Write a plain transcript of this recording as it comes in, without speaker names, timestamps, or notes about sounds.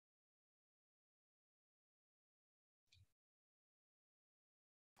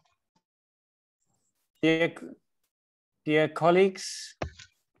Dear colleagues,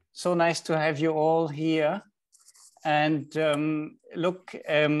 so nice to have you all here. And look,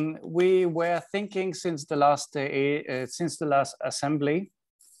 we were thinking since the last assembly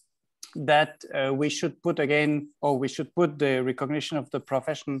that we should put the recognition of the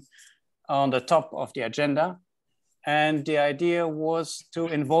profession on the top of the agenda. And the idea was to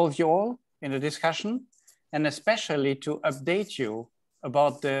involve you all in the discussion, and especially to update you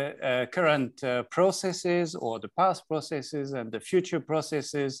about the current processes or the past processes and the future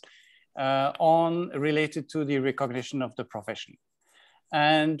processes related to the recognition of the profession.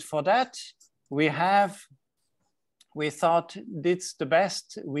 And for that, we thought it's the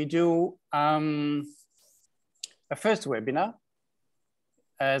best we do a first webinar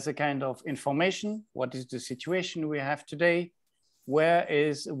as a kind of information. What is the situation we have today? Where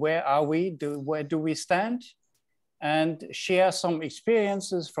are we? Where do we stand? And share some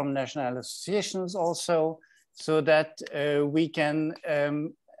experiences from national associations also, so that we can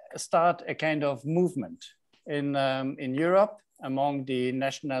start a kind of movement in Europe among the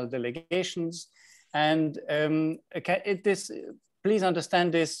national delegations. And please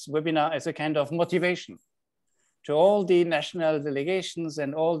understand this webinar as a kind of motivation to all the national delegations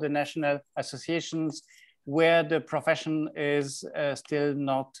and all the national associations where the profession is still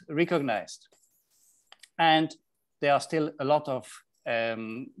not recognized. And there are still a lot of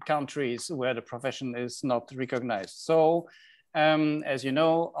countries where the profession is not recognized. So as you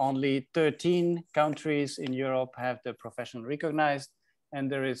know, only 13 countries in Europe have the profession recognized,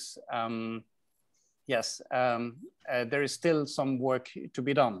 and there is, there is still some work to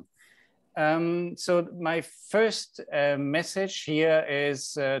be done. So my first message here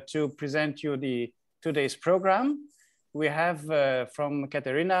is to present you today's program. We have from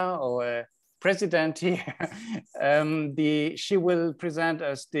Katerina, our president here, she will present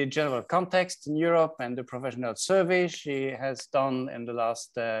us the general context in Europe and the professional survey she has done in the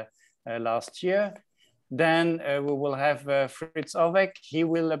last year. Then we will have Fritz Ovek. He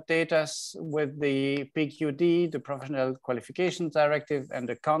will update us with the PQD, the Professional Qualifications Directive, and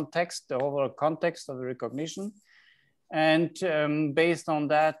the context, the overall context of the recognition. And based on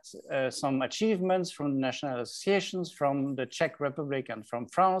that, some achievements from the national associations from the Czech Republic and from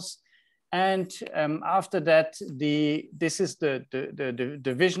France. And after that, this is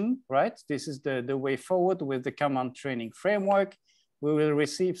the vision, right? This is the way forward with the common training framework. We will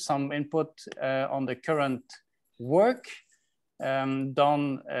receive some input on the current work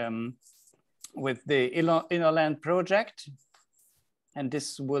done with the Innerland project. And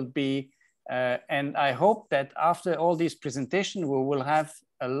this will be, and I hope that after all these presentations, we will have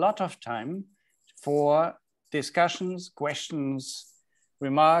a lot of time for discussions, questions,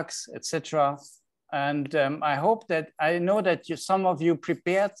 remarks, etc. And I hope that, I know that some of you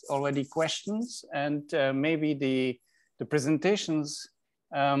prepared already questions, and maybe the presentations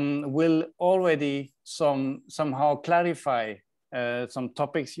will already somehow clarify some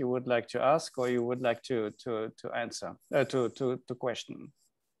topics you would like to ask or you would like to answer, to question.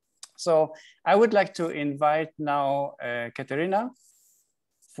 So I would like to invite now Katerina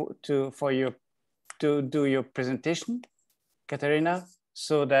to do your presentation. Katerina,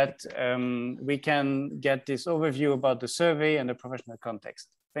 so that we can get this overview about the survey and the professional context.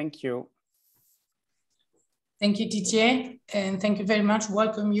 Thank you. Thank you, Didier, and thank you very much.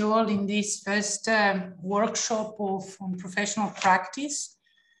 Welcome you all in this first workshop on professional practice.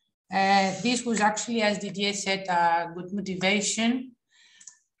 This was actually, as Didier said, a good motivation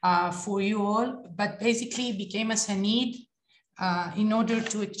for you all, but basically became as a need in order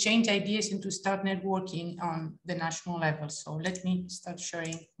to exchange ideas and to start networking on the national level. So let me start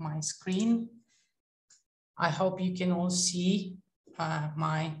sharing my screen. I hope you can all see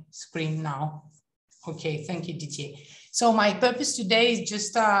my screen now. Okay, thank you, Didier. So my purpose today is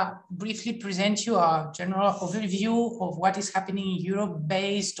just briefly present you a general overview of what is happening in Europe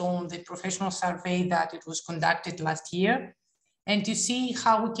based on the professional survey that it was conducted last year, and to see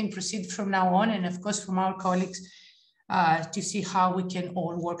how we can proceed from now on, and of course from our colleagues, to see how we can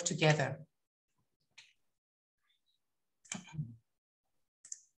all work together.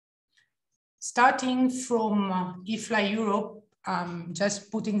 Starting from IFLA Europe,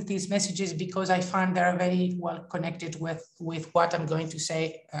 just putting these messages because I find they're very well connected with what I'm going to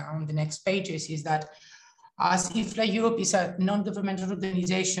say on the next pages, is that as IFLA Europe is a non-governmental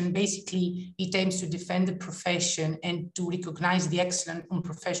organization, basically it aims to defend the profession and to recognize the excellence on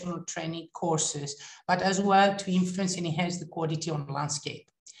professional training courses, but as well to influence and enhance the quality on the landscape.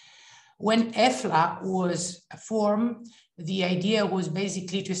 When IFLA was formed, the idea was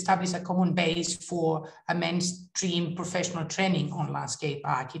basically to establish a common base for a mainstream professional training on landscape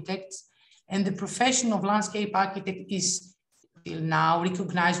architects. And the profession of landscape architect is till now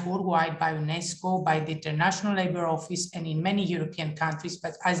recognized worldwide by UNESCO, by the International Labour Office, and in many European countries.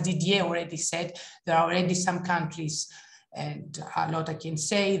 But as Didier already said, there are already some countries, and a lot I can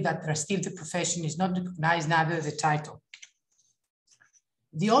say, that there still the profession is not recognized, neither the title.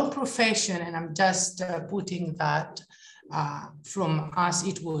 The old profession, and I'm just putting that from us,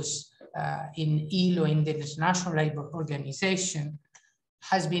 it was in ILO, in the International Labour Organization,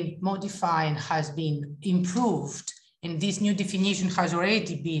 has been modified and has been improved. And this new definition has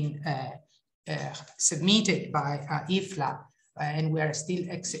already been submitted by IFLA, and we are still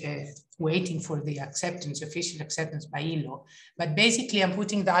waiting for the acceptance, official acceptance by ILO. But basically I'm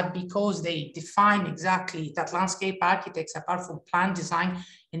putting that because they define exactly that landscape architects, apart from plan design,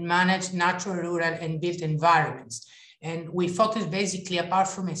 and manage natural, rural, and built environments. And we focus basically, apart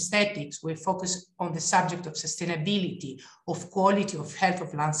from aesthetics, we focus on the subject of sustainability, of quality, of health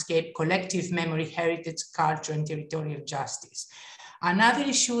of landscape, collective memory, heritage, culture, and territorial justice. Another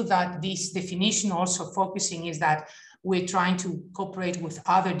issue that this definition also focusing is that we're trying to cooperate with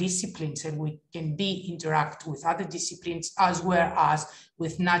other disciplines, and we can interact with other disciplines as well as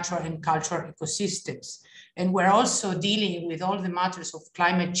with natural and cultural ecosystems. And we're also dealing with all the matters of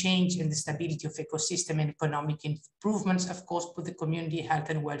climate change and the stability of ecosystem and economic improvements, of course, for the community health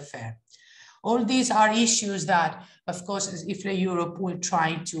and welfare. All these are issues that, of course, as IFLA Europe, we're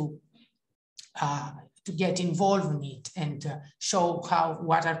trying to get involved in it and show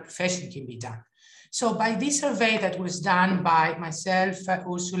what our profession can be done. So by this survey that was done by myself,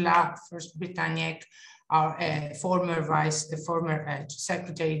 Ursula, First Britannic, our former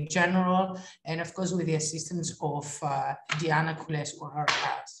Secretary General, and of course with the assistance of Diana Culescu, our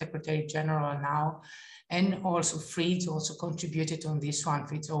Secretary General now, and also Fritz also contributed on this one,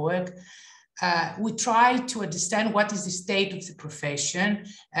 Fritz work. We try to understand what is the state of the profession,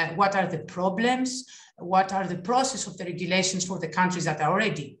 what are the problems, what are the process of the regulations for the countries that are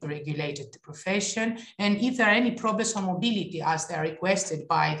already regulated the profession, and if there are any problems on mobility as they are requested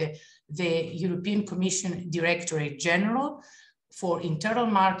by the European Commission Directorate General for internal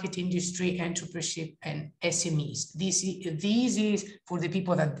market, industry, entrepreneurship, and SMEs. This is for the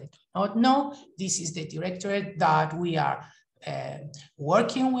people that do not know, this is the directorate that we are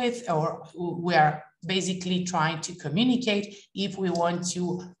working with, or we are basically trying to communicate if we want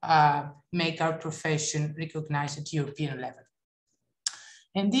to make our profession recognized at European level.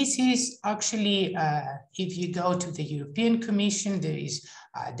 And this is actually, if you go to the European Commission, there is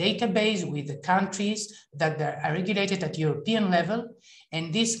a database with the countries that are regulated at European level.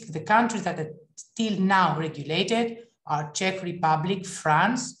 And the countries that are still now regulated are Czech Republic,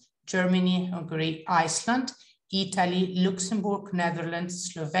 France, Germany, Hungary, Iceland, Italy, Luxembourg,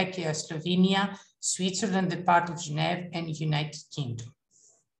 Netherlands, Slovakia, Slovenia, Switzerland, the part of Geneva, and United Kingdom.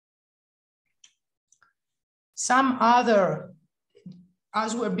 Some other,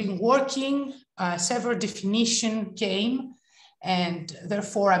 as we've been working, several definitions came, and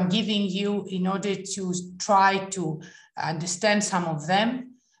therefore I'm giving you in order to try to understand some of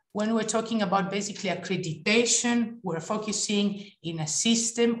them. When we're talking about basically accreditation, we're focusing in a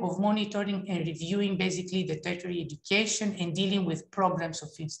system of monitoring and reviewing basically the tertiary education and dealing with problems of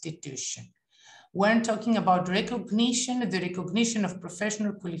institution. When talking about recognition, the recognition of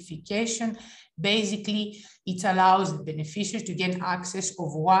professional qualification, basically it allows the beneficiary to gain access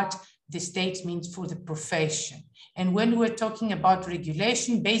of what the state means for the profession. And when we're talking about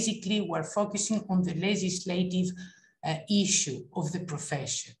regulation, basically we're focusing on the legislative issue of the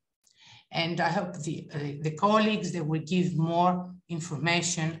profession. And I hope the colleagues, they will give more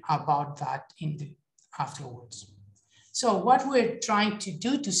information about that afterwards. So what we're trying to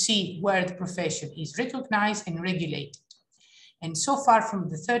do to see where the profession is recognized and regulated. And so far from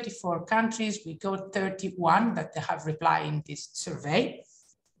the 34 countries, we got 31 that they have replied in this survey.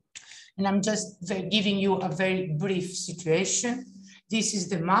 And I'm just giving you a very brief situation. This is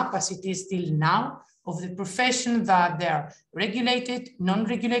the map as it is till now of the profession that they are regulated,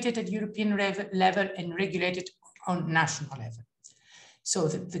 non-regulated at European level, and regulated on national level. So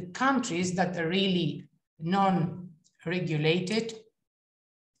the countries that are really non-regulated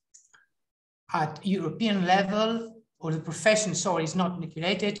at European level, or the profession, sorry, is not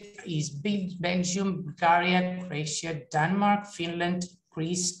regulated, is Belgium, Bulgaria, Croatia, Denmark, Finland,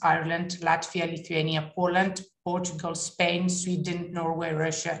 Greece, Ireland, Latvia, Lithuania, Poland, Portugal, Spain, Sweden, Norway,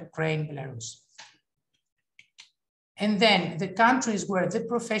 Russia, Ukraine, Belarus. And then the countries where the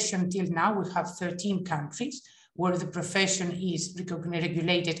profession till now, we have 13 countries where the profession is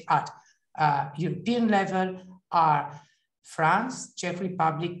regulated at European level are France, Czech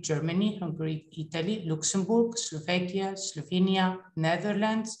Republic, Germany, Hungary, Italy, Luxembourg, Slovakia, Slovenia,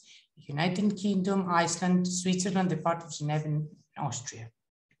 Netherlands, United Kingdom, Iceland, Switzerland, the part of Geneva, and Austria.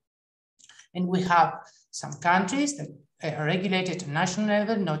 And we have some countries that are regulated at national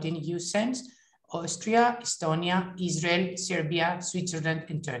level, not in EU sense: Austria, Estonia, Israel, Serbia, Switzerland,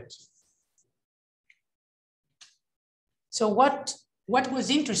 and Turkey. So what was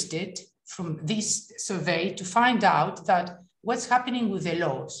interested from this survey to find out that what's happening with the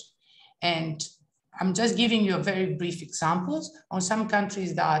laws. And I'm just giving you a very brief examples on some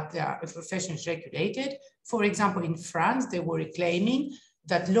countries that the profession is regulated. For example, in France, they were reclaiming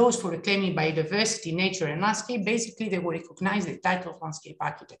that laws for reclaiming biodiversity, nature, and landscape, basically they will recognize the title of landscape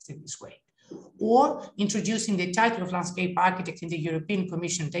architect in this way. Or introducing the title of landscape architect in the European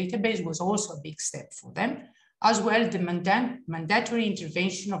Commission database was also a big step for them, as well as the mandatory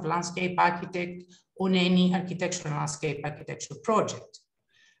intervention of landscape architect on any architectural landscape architectural project.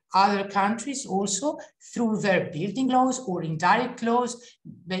 Other countries also, through their building laws or indirect laws,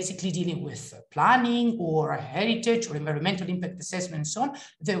 basically dealing with planning or heritage or environmental impact assessment and so on,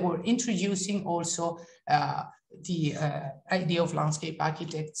 they were introducing also the idea of landscape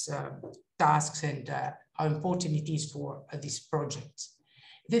architects' tasks and how important it is for these projects.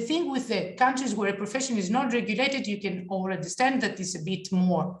 The thing with the countries where a profession is not regulated, you can all understand that it's a bit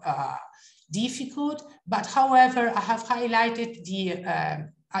more difficult, but however, I have highlighted the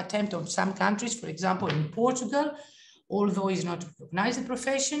attempt of some countries. For example, in Portugal, although it's not recognized the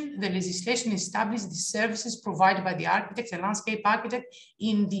profession, the legislation established the services provided by the architect and landscape architect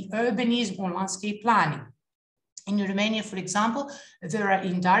in the urbanism or landscape planning. In Romania, for example, there are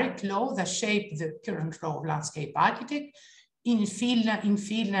indirect laws that shape the current law of landscape architect. In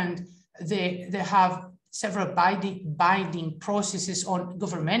Finland, they have several binding processes on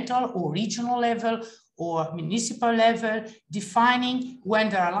governmental or regional level or municipal level, defining when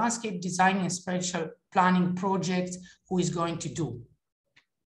there are landscape design and spatial planning projects, who is going to do.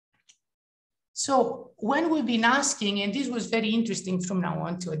 So when we've been asking, and this was very interesting from now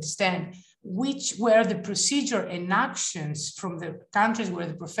on to understand, which were the procedure and actions from the countries where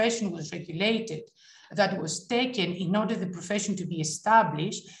the profession was regulated that was taken in order the profession to be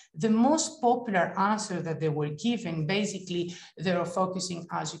established, the most popular answer that they were given, basically, they were focusing,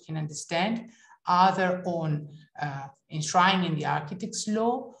 as you can understand, either on enshrining the architect's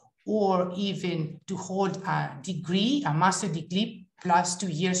law, or even to hold a degree, a master degree, plus 2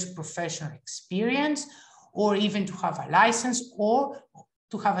 years of professional experience, or even to have a license, or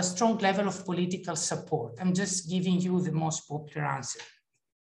to have a strong level of political support. I'm just giving you the most popular answer.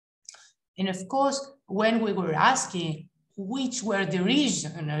 And of course, when we were asking which were the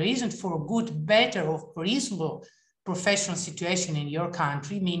reason for good, better, or reasonable professional situation in your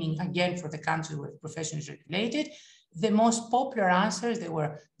country, meaning again for the country where the profession is regulated, the most popular answers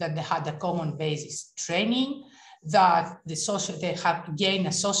were that they had a common basis training, that they have gained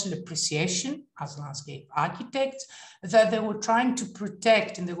a social appreciation as landscape architects, that they were trying to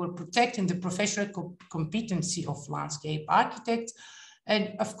protect, and they were protecting the professional competency of landscape architects.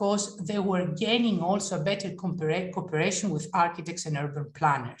 And of course, they were gaining also a better cooperation with architects and urban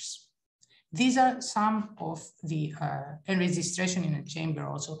planners. These are some of the, and registration in a chamber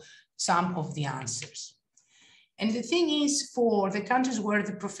also, some of the answers. And the thing is, for the countries where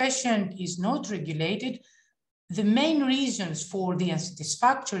the profession is not regulated, the main reasons for the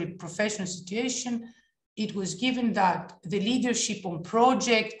unsatisfactory professional situation, it was given that the leadership on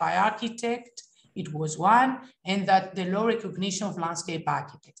project by architect, it was one, and that the low recognition of landscape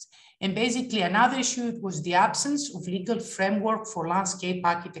architects. And basically another issue was the absence of legal framework for landscape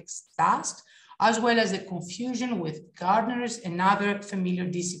architects' tasks, as well as the confusion with gardeners and other familiar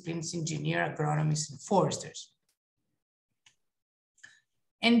disciplines, engineers, agronomists, and foresters.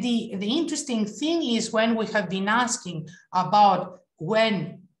 And the interesting thing is, when we have been asking about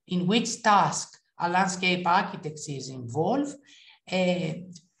in which task a landscape architect is involved,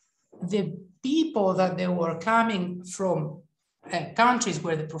 the people that they were coming from countries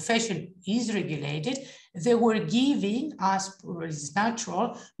where the profession is regulated, they were giving, as is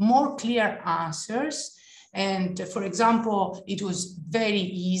natural, more clear answers. And for example, it was very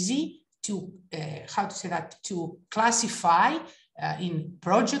easy to, to classify in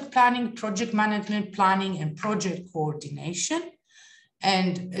project planning, project management planning, and project coordination.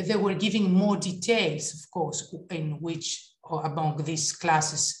 And they were giving more details, of course, in which among these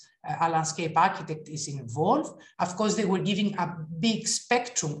classes a landscape architect is involved. Of course, they were giving a big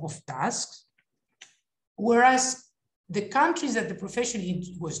spectrum of tasks, whereas the countries that the profession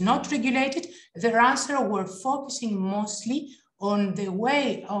was not regulated, their answers were focusing mostly on the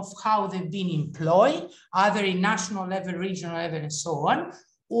way of how they've been employed, either in national level, regional level, and so on,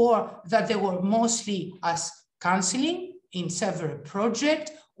 or that they were mostly as counseling in several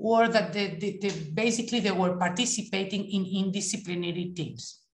projects, or that basically they were participating in interdisciplinary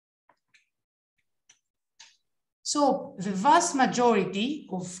teams. So the vast majority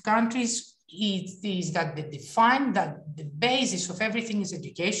of countries is that they define that the basis of everything is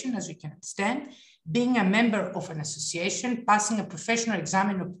education, as we can understand, being a member of an association, passing a professional exam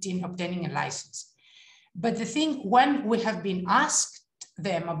and obtaining a license. But the thing, when we have been asked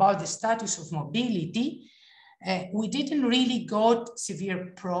them about the status of mobility, we didn't really got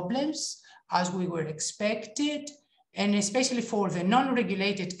severe problems as we were expected. And especially for the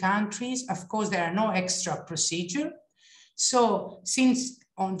non-regulated countries, of course, there are no extra procedure. So since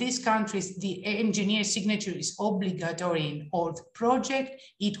on these countries, the engineer signature is obligatory in all the project,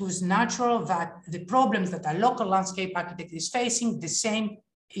 it was natural that the problems that a local landscape architect is facing, the same,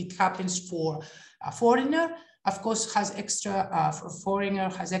 it happens for a foreigner. Of course, has extra, for a foreigner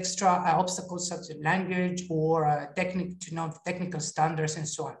has extra obstacles such as language or technical standards and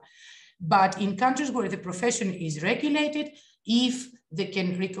so on. But in countries where the profession is regulated, if they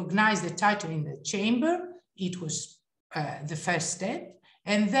can recognize the title in the chamber, it was the first step.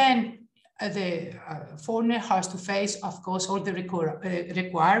 And then the foreigner has to face, of course, all the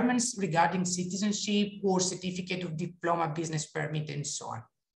requirements regarding citizenship or certificate of diploma, business permit, and so on.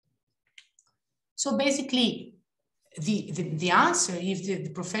 So basically, the answer, if the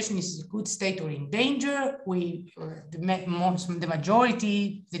profession is in a good state or in danger, the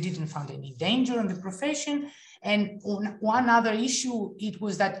majority, they didn't find any danger in the profession. And on one other issue, it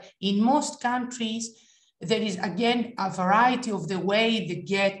was that in most countries, there is again a variety of the way they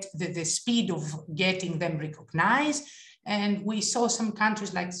get the speed of getting them recognized. And we saw some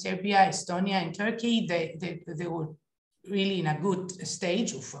countries like Serbia, Estonia, and Turkey, they were really in a good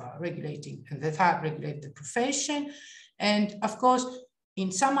stage of regulating, and they have regulated the profession. And of course,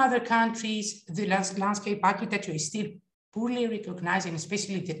 in some other countries, the landscape architecture is still poorly recognized, and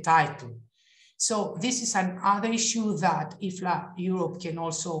especially the title. So this is another issue that IFLA Europe can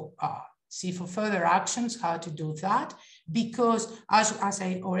also see for further actions, how to do that, because as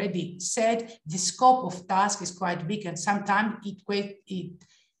I already said, the scope of task is quite big, and sometimes it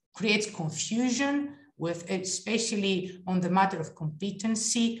creates confusion with, especially on the matter of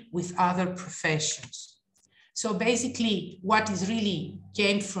competency with other professions. So basically, what is really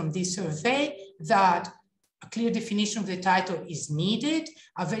came from this survey, that a clear definition of the title is needed,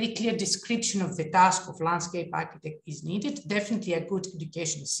 a very clear description of the task of landscape architect is needed, definitely a good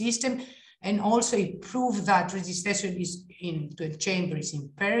education system, and also it proved that registration into a chamber is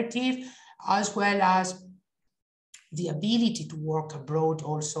imperative, as well as the ability to work abroad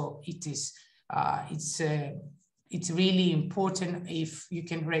also, it is it's really important if you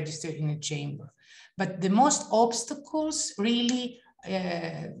can register in a chamber. But the most obstacles really,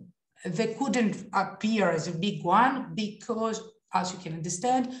 they couldn't appear as a big one because, as you can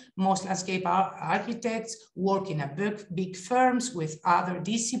understand, most landscape architects work in a big firms with other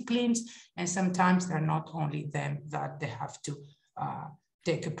disciplines, and sometimes they're not only them that they have to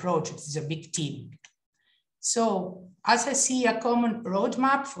take a project, it's a big team. So as I see a common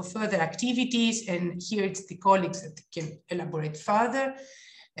roadmap for further activities, and here it's the colleagues that can elaborate further.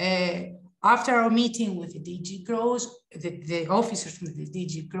 After our meeting with the DG GROWs, the officers from the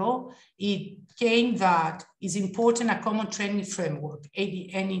DG GROW, it came that it's important a common training framework.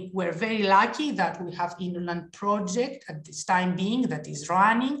 And we're very lucky that we have Inland project at this time being that is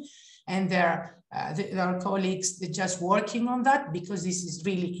running, and our colleagues, they're just working on that because this is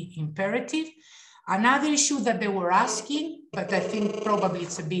really imperative. Another issue that they were asking, but I think probably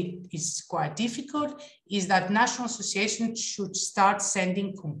it's quite difficult, is that national associations should start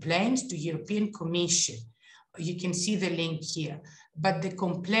sending complaints to European Commission. You can see the link here. But the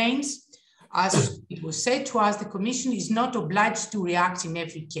complaints, as it was said to us, the Commission is not obliged to react in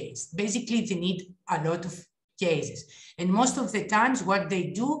every case. Basically, they need a lot of cases. And most of the times what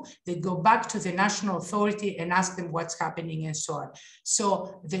they do, they go back to the national authority and ask them what's happening and so on.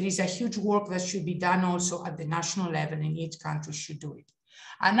 So there is a huge work that should be done also at the national level, and each country should do it.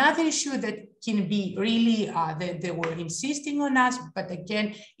 Another issue that can be really, they were insisting on us, but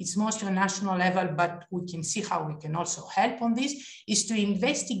again, it's mostly on national level, but we can see how we can also help on this, is to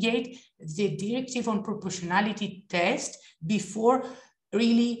investigate the directive on proportionality test before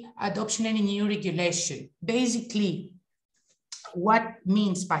really adoption any new regulation. Basically, what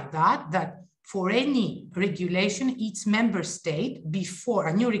means by that, that for any regulation, each member state, before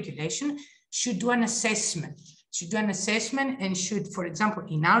a new regulation, should do an assessment. And should, for example,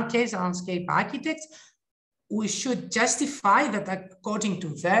 in our case, landscape architects, we should justify that according to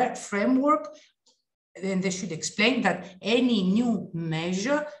their framework, then they should explain that any new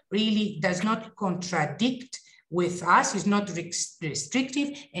measure really does not contradict with us, is not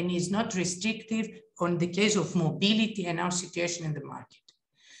restrictive, and is not restrictive on the case of mobility and our situation in the market.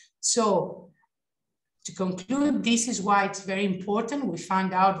 So to conclude, this is why it's very important. We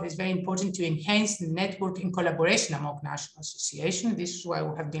found out it's very important to enhance the network and collaboration among national associations. This is why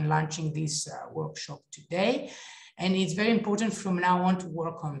we have been launching this workshop today. And it's very important from now on to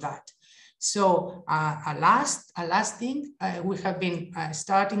work on that. So a last thing, we have been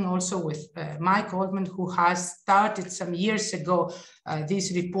starting also with Mike Oldman, who has started some years ago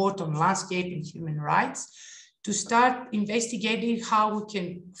this report on landscape and human rights, to start investigating how we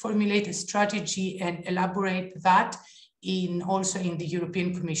can formulate a strategy and elaborate that also in the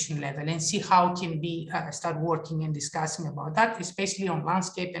European Commission level, and see how can we start working and discussing about that, especially on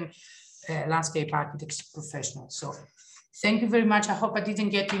landscape and landscape architects professionals. So thank you very much. I hope I didn't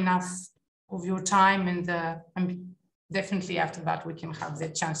get enough of your time, and definitely after that we can have the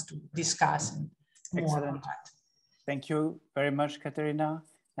chance to discuss and more on that. Thank you very much, Katerina.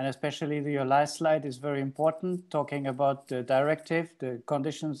 And especially your last slide is very important, talking about the directive, the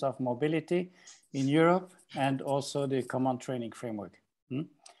conditions of mobility in Europe, and also the common training framework.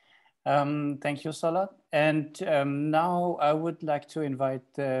 Thank you, Sola. And now I would like to invite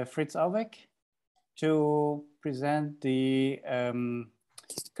Fritz Aubeck to present the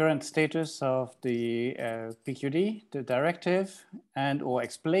current status of the PQD, the directive, and or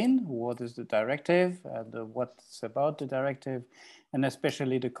explain what is the directive and what's about the directive, and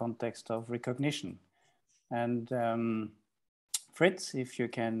especially the context of recognition. And Fritz, if you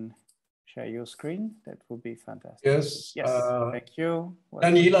can share your screen, that would be fantastic. Yes. Yes, thank you.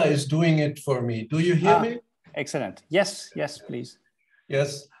 Daniela is doing it for me. Do you hear me? Excellent. Yes, yes, please.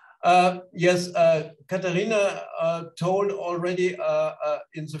 Yes. Yes, Katerina told already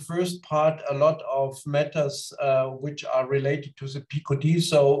in the first part a lot of matters which are related to the PQD,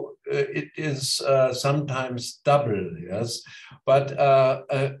 so it is sometimes double, yes, but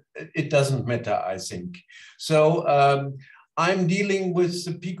it doesn't matter, I think. So I'm dealing with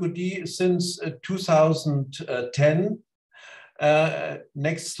the PQD since 2010.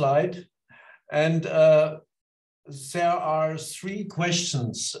 Next slide. And there are three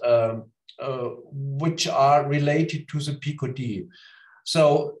questions which are related to the PQD.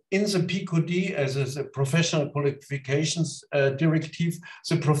 So in the PQD, as a professional qualifications directive,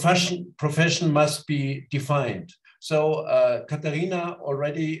 the profession must be defined. So Katerina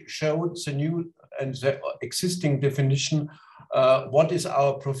already showed the new and the existing definition. What is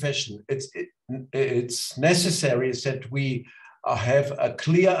our profession? It's necessary that we have a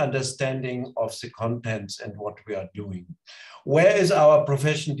clear understanding of the contents and what we are doing. Where is our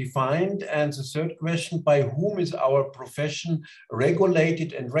profession defined? And the third question, by whom is our profession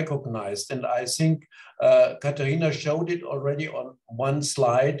regulated and recognized? And I think Katerina showed it already on one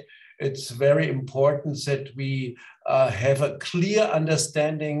slide. It's very important that we have a clear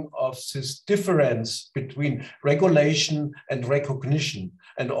understanding of this difference between regulation and recognition,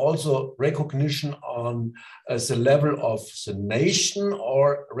 and also recognition on the level of the nation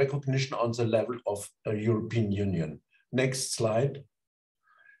or recognition on the level of the European Union. Next slide.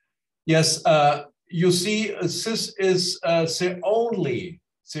 Yes, you see, this is the only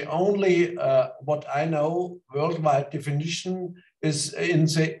what I know worldwide definition is in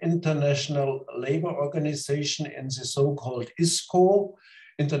the International Labour Organization, in the so-called ISCO,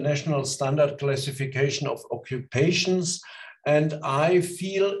 International Standard Classification of Occupations. And I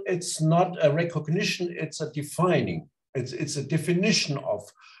feel it's not a recognition, it's a defining. It's a definition of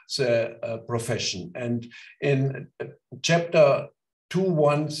the profession. And in chapter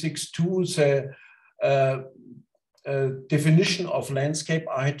 2162, the definition of landscape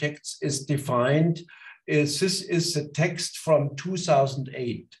architects is defined. This is the text from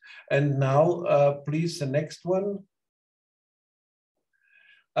 2008. And now, please, the next one.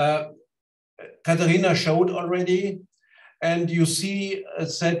 Katerina showed already. And you see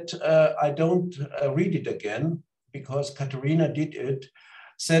that I don't read it again because Katerina did it,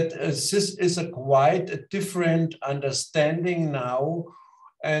 that this is a quite a different understanding now,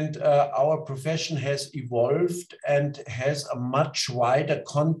 and our profession has evolved and has a much wider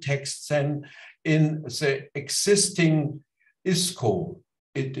context than in the existing ISCO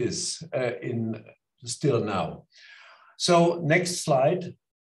it is in still now. So next slide.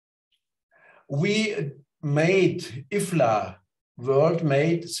 We made, IFLA World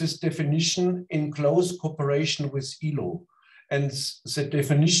made this definition in close cooperation with ILO. And the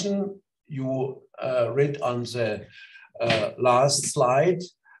definition you read on the last slide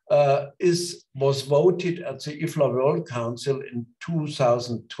was voted at the IFLA World Council in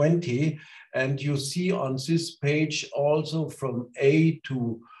 2020. And you see on this page also from A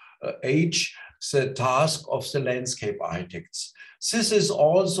to H the task of the landscape architects. This is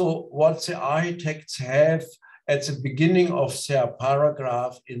also what the architects have at the beginning of their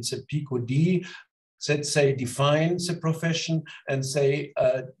paragraph in the PQD, that they define the profession and they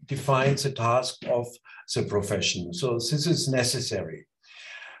define the task of the profession. So this is necessary.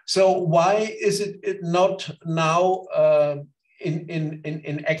 So why is it not now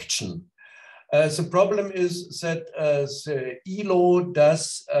in action? The problem is that the ILO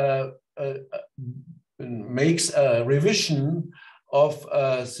makes a revision of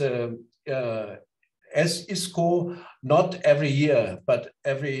the ISCO not every year, but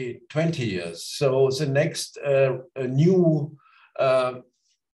every 20 years. So the next new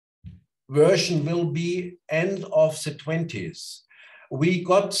version will be end of the 20s. We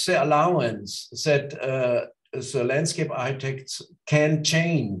got the allowance that the landscape architects can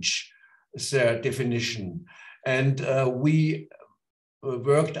change their definition. And we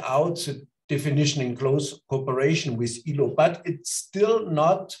worked out the definition in close cooperation with ILO, but it's still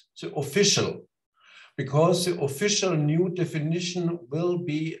not the official, because the official new definition will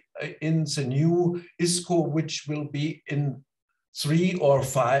be in the new ISCO, which will be in 3 or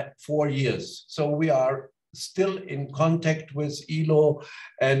 4 years. So we are still in contact with ILO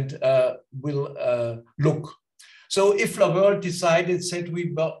and will look. So IFLA World decided that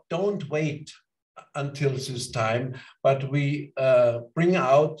we don't wait until this time, but we bring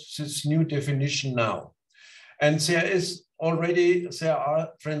out this new definition now. And there are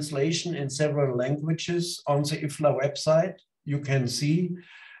translation in several languages on the IFLA website, you can see.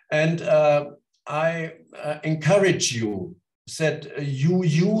 And I encourage you that you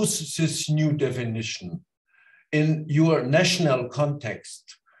use this new definition in your national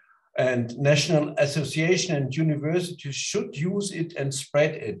context, and national association and universities should use it and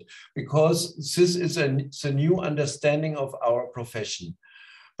spread it, because this is a new understanding of our profession.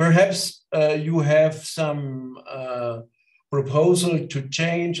 Perhaps you have some proposal to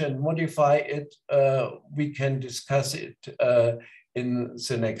change and modify it. We can discuss it in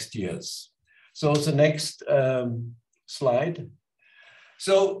the next years. So the next slide.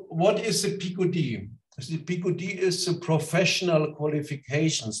 So what is the PQD? The PQD is the Professional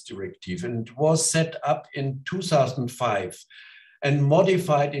Qualifications Directive, and it was set up in 2005 and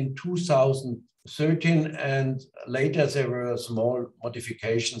modified in 2013, and later there were small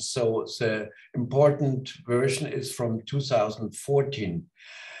modifications. So the important version is from 2014.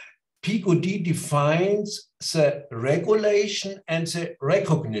 PQD defines the regulation and the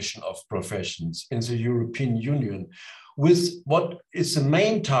recognition of professions in the European Union, with what is the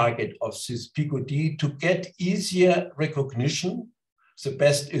main target of this PQD: to get easier recognition. The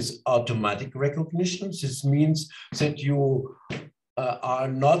best is automatic recognition. This means that you are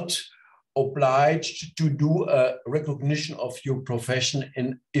not obliged to do a recognition of your profession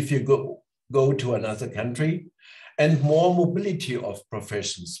if you go to another country, and more mobility of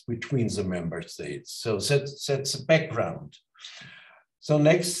professions between the member states. So that's the background. So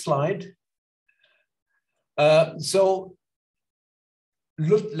next slide. Let's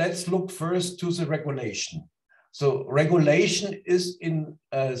look first to the regulation. So regulation is, in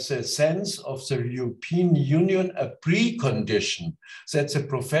the sense of the European Union, a precondition that the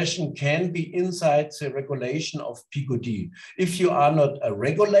profession can be inside the regulation of PQD. If you are not a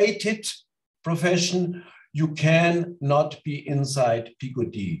regulated profession, you cannot be inside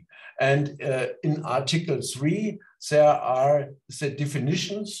PQD. And in Article 3, there are the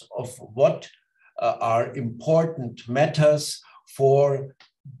definitions of what are important matters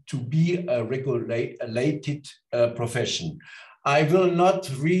to be a regulated profession. I will not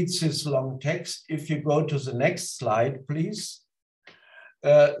read this long text. If you go to the next slide, please.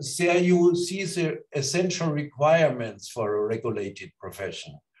 There you see the essential requirements for a regulated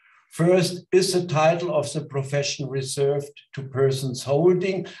profession. First, is the title of the profession reserved to persons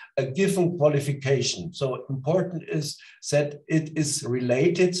holding a given qualification? So important is that it is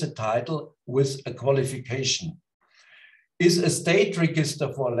related, the title, with a qualification. Is a state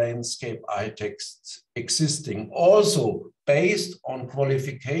register for landscape architects existing, also based on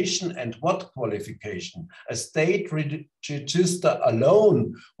qualification, and what qualification? A state register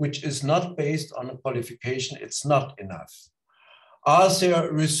alone, which is not based on a qualification, it's not enough. Are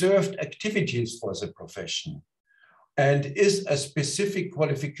there reserved activities for the profession? And is a specific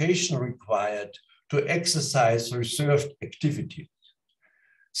qualification required to exercise reserved activities?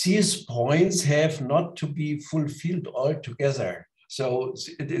 These points have not to be fulfilled altogether. So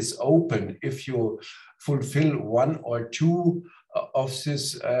it is open. If you fulfill one or two of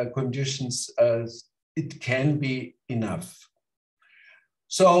these conditions, it can be enough.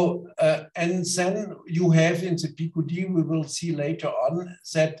 So, and then you have in the PQD, we will see later on,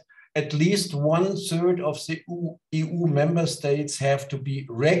 that at least 1/3 of the EU member states have to be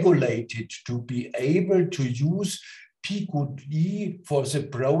regulated to be able to use PQD for the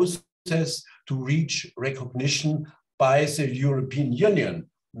process to reach recognition by the European Union,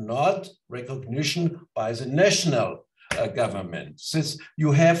 not recognition by the national government. Since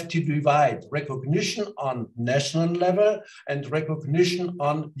you have to divide recognition on national level and recognition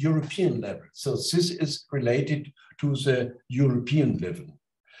on European level. So this is related to the European level.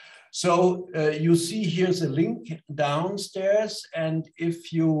 So you see here's a link downstairs, and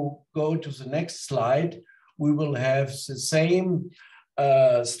if you go to the next slide, we will have the same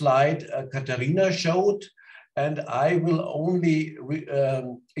slide Katharina showed, and I will only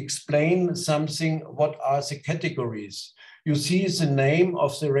explain something. What are the categories? You see the name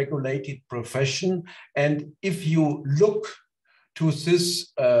of the regulated profession, and if you look to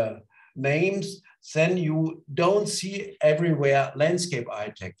these names, then you don't see everywhere landscape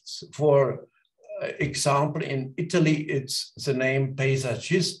architects. For example, in Italy, it's the name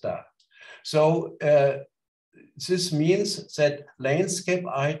paesaggista. So this means that landscape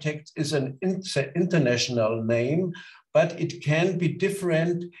architect is an international name, but it can be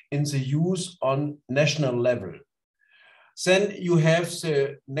different in the use on national level. Then you have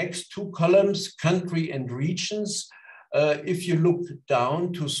the next two columns, country and regions. If you look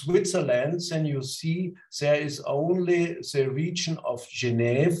down to Switzerland, then you see there is only the region of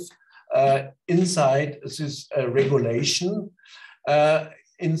Genève inside this regulation.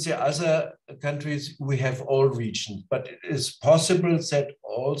 In the other countries, we have all regions, but it is possible that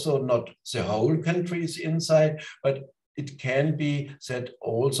also not the whole country is inside, but it can be that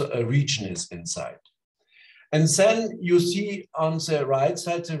also a region is inside. And then you see on the right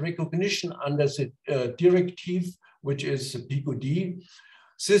side the recognition under the directive, which is the PQD.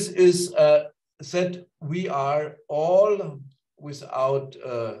 This is that we are all without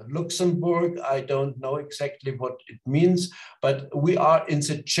Luxembourg. I don't know exactly what it means, but we are in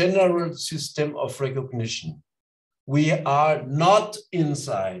the general system of recognition. We are not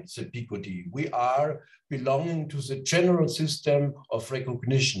inside the PQD. We are belonging to the general system of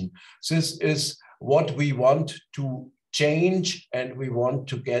recognition. This is what we want to change, and we want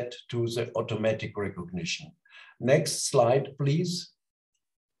to get to the automatic recognition. Next slide, please.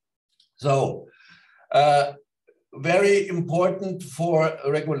 So, very important for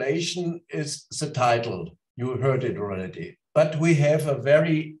regulation is the title. You heard it already, but we have a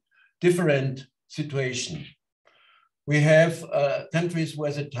very different situation. We have countries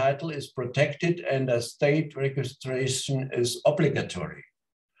where the title is protected and a state registration is obligatory.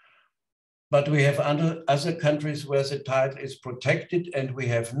 But we have other countries where the title is protected and we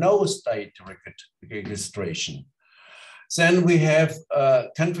have no state registration. Then we have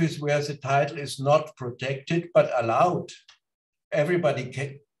countries where the title is not protected but allowed.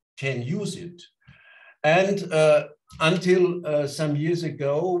 Everybody can use it. And until some years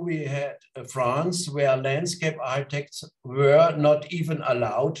ago, we had France, where landscape architects were not even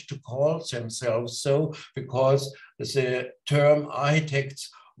allowed to call themselves so, because the term architects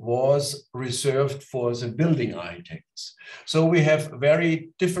was reserved for the building architects. So we have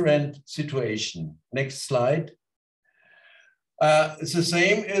very different situation. Next slide. The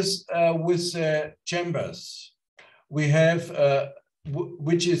same is with chambers. We have,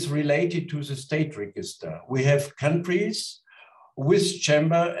 which is related to the state register. We have countries with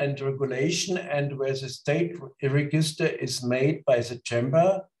chamber and regulation, and where the state register is made by the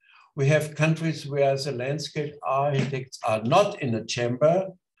chamber. We have countries where the landscape architects are not in a chamber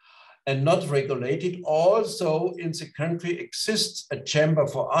and not regulated. Also in the country exists a chamber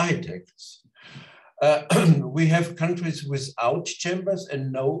for architects. We have countries without chambers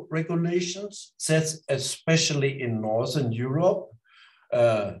and no regulations. That's especially in Northern Europe,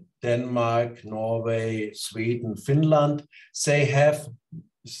 Denmark, Norway, Sweden, Finland. They have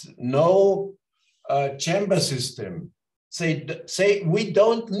no chamber system. They say we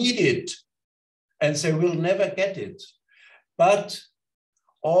don't need it, and they will never get it. But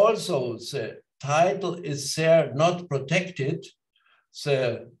also the title is there not protected.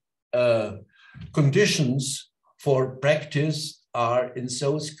 The conditions for practice are in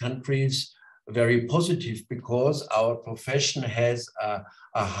those countries very positive, because our profession has a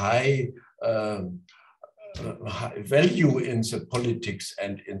high value in the politics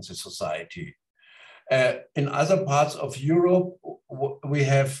and in the society. In other parts of Europe, we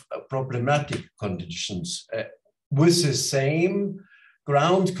have problematic conditions with the same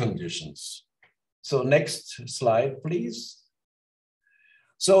ground conditions. So next slide, please.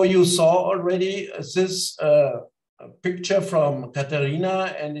 So you saw already this picture from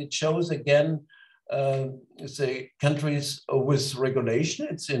Katharina, and it shows again say countries with regulation,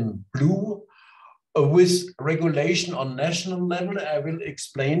 it's in blue. With regulation on national level, I will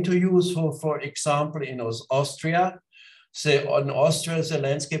explain to you. So, for example, in Austria, say in Austria, the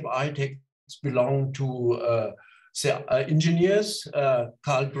landscape architects belong to engineers.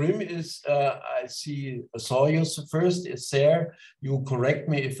 Karl Grimm is, I saw you first, is there. You correct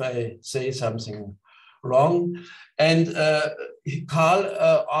me if I say something wrong. And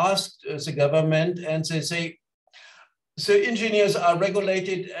Karl asked the government, and they say, so engineers are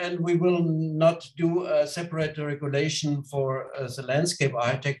regulated, and we will not do a separate regulation for the landscape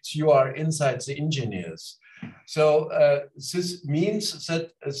architects. You are inside the engineers. So this means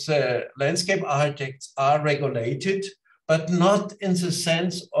that the landscape architects are regulated, but not in the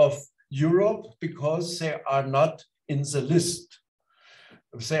sense of Europe, because they are not in the list.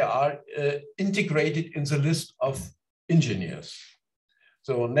 They are integrated in the list of engineers.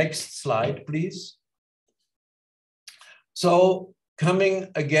 So next slide, please. So coming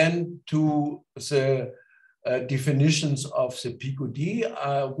again to the definitions of the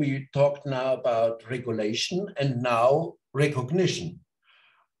PQD, we talked now about regulation and now recognition.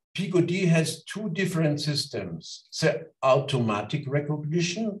 PQD has two different systems. The automatic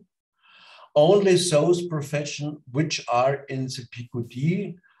recognition, only those professions which are in the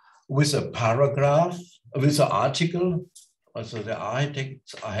PQD with a paragraph, with an article, also the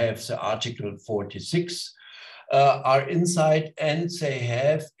architects have the article 46, are inside, and they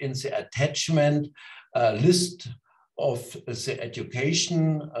have in the attachment a list of the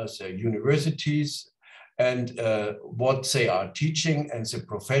education, the universities, and what they are teaching, and the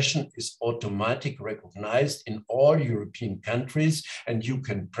profession is automatically recognized in all European countries, and you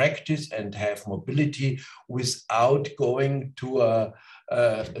can practice and have mobility without going to a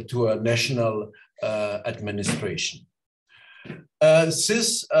national administration.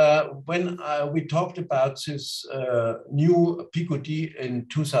 When we talked about this new PQD in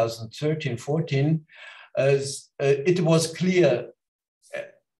 2013-14, it was clear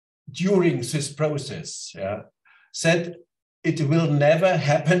during this process, that it will never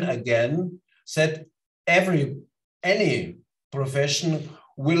happen again, that any profession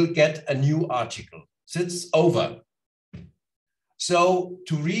will get a new article. It's over. So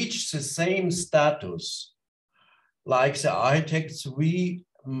to reach the same status like the architects, we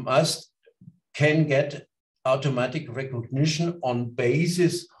can get automatic recognition on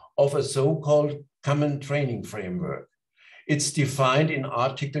basis of a so-called common training framework. It's defined in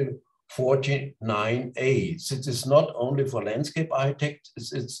Article 49A. So it is not only for landscape architects,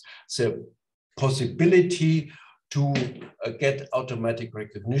 it's the possibility to get automatic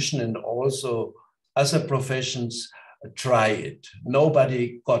recognition, and also other professions try it.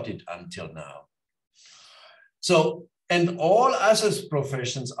 Nobody got it until now. So, and all other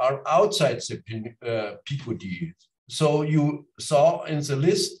professions are outside the PQD. So you saw in the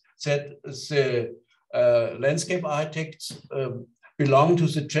list that the landscape architects belong to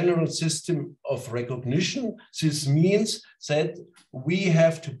the general system of recognition. This means that we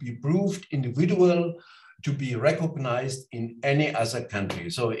have to be proved individual to be recognized in any other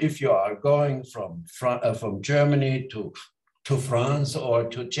country. So if you are going from Germany to France or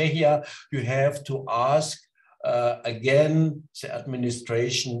to Czechia, you have to ask again the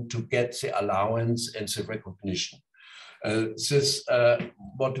administration to get the allowance and the recognition. This is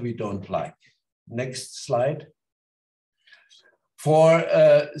what we don't like. Next slide. For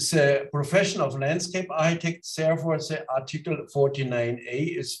the profession of landscape architects, therefore, the Article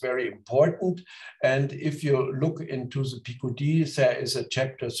 49A is very important. And if you look into the PQD, there is a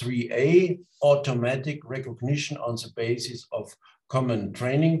chapter 3A, automatic recognition on the basis of common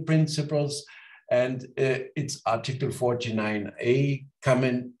training principles. And it's Article 49A,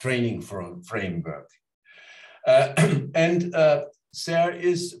 common training framework. There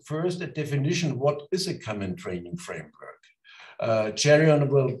is first a definition, what is a common training framework? Cherion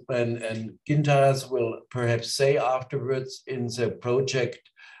will and Gintaras will perhaps say afterwards in the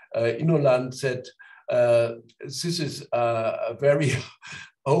project Innoland that this is a very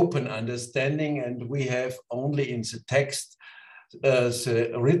open understanding, and we have only in the text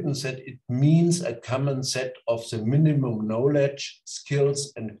written that it means a common set of the minimum knowledge,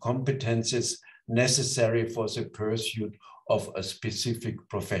 skills, and competences necessary for the pursuit of a specific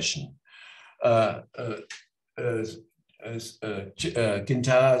profession.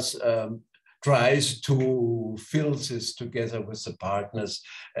 Gintaras tries to fill this together with the partners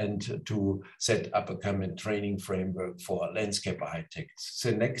and to set up a common training framework for landscape architects.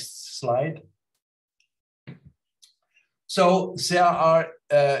 The next slide. So there are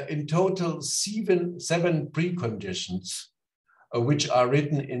in total seven preconditions which are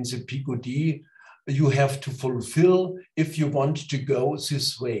written in the PQD you have to fulfill if you want to go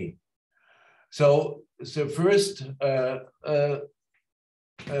this way. So the first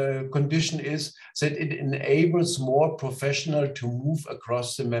condition is that it enables more professionals to move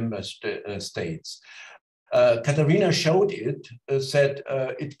across the member states. Katharina showed it, said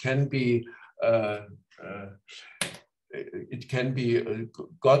it can be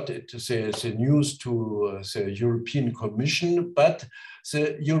got the news to the European Commission, but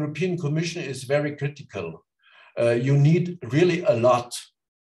the European Commission is very critical. You need really a lot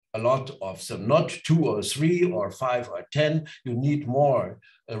of them, not 2 or 3 or 5 or 10. You need more,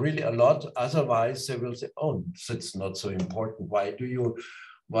 really a lot. Otherwise, they will say, "Oh, that's not so important. Why do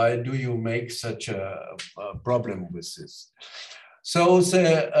you make such a problem with this?" So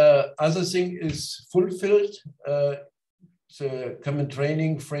the other thing is fulfilled. The common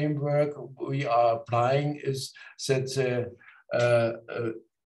training framework we are applying is that the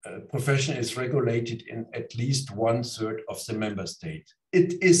profession is regulated in at least 1/3 of the member state.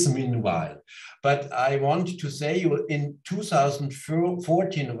 It is meanwhile, but I want to say in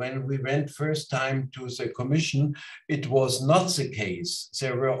 2014, when we went first time to the Commission, it was not the case.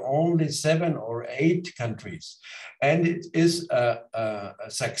 There were only 7 or 8 countries, and it is a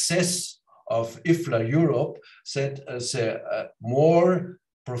success of IFLA Europe that more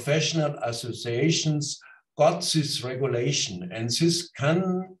professional associations got this regulation, and this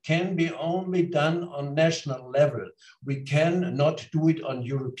can be only done on national level. We cannot do it on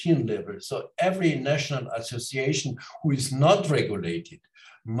European level. So every national association who is not regulated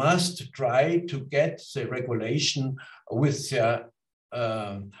must try to get the regulation with their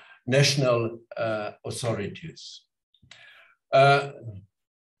national authorities.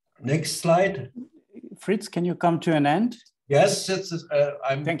 Next slide. Fritz, can you come to an end? Yes,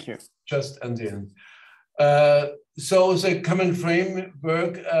 Thank you. Just at the end. So the common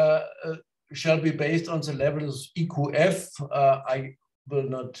framework shall be based on the levels EQF. I will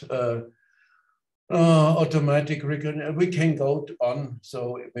not automatic recognition. We can go on,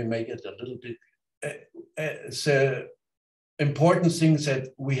 so we make it a little bit. The important thing is that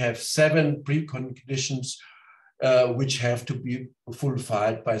we have 7 preconditions which have to be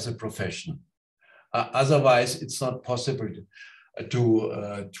fulfilled by the profession. Otherwise, it's not possible to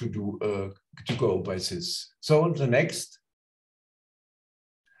go by this. So the next.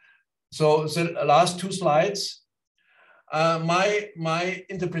 So the last 2 slides. My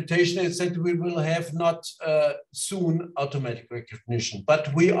interpretation is that we will have not soon automatic recognition,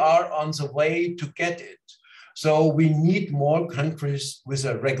 but we are on the way to get it. So we need more countries with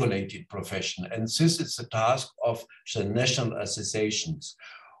a regulated profession, and this is the task of the national associations.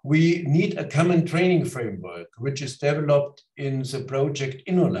 We need a common training framework, which is developed in the project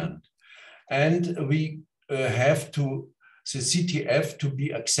Innoland. And we have the CTF to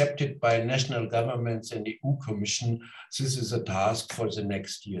be accepted by national governments and the EU Commission. This is a task for the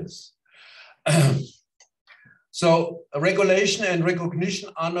next years. So regulation and recognition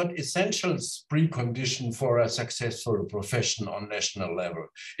are not essential precondition for a successful profession on national level.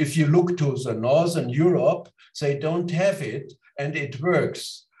 If you look to the Northern Europe, they don't have it and it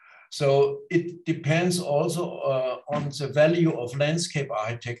works. So it depends also on the value of landscape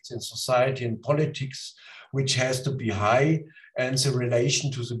architects in society and politics, which has to be high, and the relation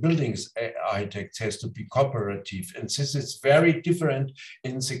to the buildings architects has to be cooperative. And this is very different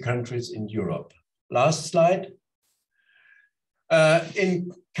in the countries in Europe. Last slide.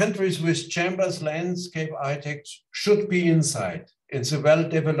 In countries with chambers, landscape architects should be inside. In the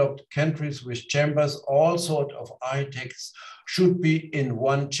well-developed countries with chambers, all sorts of architects should be in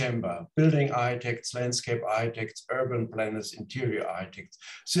one chamber. Building architects, landscape architects, urban planners, interior architects.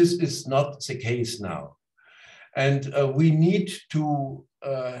 This is not the case now. And we need to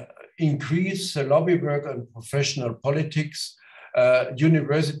increase the lobby work on professional politics.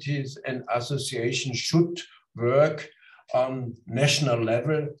 Universities and associations should work on national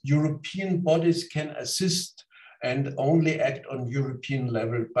level. European bodies can assist and only act on European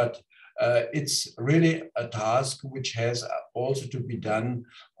level, but it's really a task which has also to be done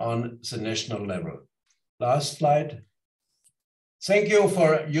on the national level. Last slide. Thank you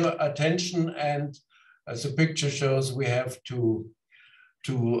for your attention, and as the picture shows, we have to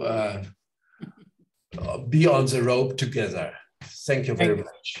be on the rope together. Thank you very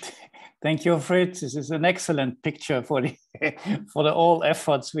much. Thank you, Fritz. This is an excellent picture for the all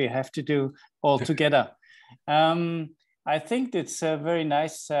efforts we have to do all together. I think it's very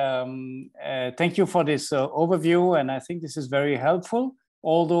nice. Thank you for this overview, and I think this is very helpful,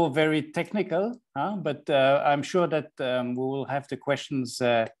 although very technical. But I'm sure that we will have the questions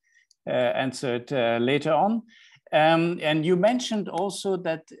answered later on. And you mentioned also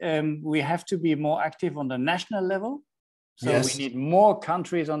that we have to be more active on the national level. So yes. We need more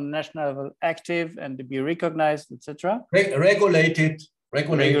countries on the national level active and to be recognized, etc. Regulated, not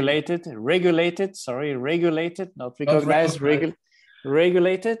recognized,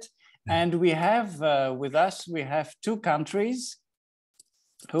 regulated. And we have with us, we have 2 countries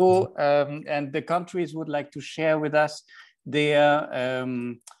who, and the countries would like to share with us their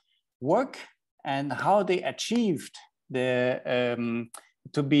work and how they achieved the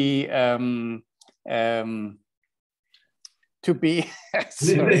to be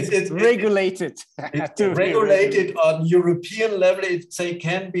regulated. Regulated on European level, they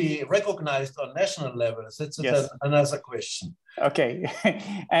can be recognized on national levels. That's yes. Another question. Okay,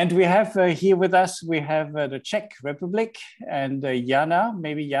 and we have here with us, we have the Czech Republic and Jana.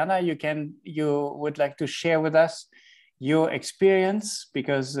 Maybe Jana, you would like to share with us your experience,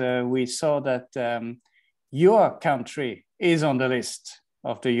 because we saw that your country is on the list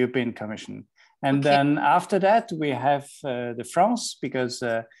of the European Commission. And okay. Then after that, we have the France, because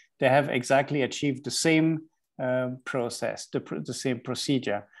they have exactly achieved the same process, the same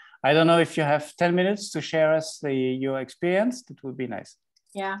procedure. I don't know if you have 10 minutes to share us your experience. That would be nice.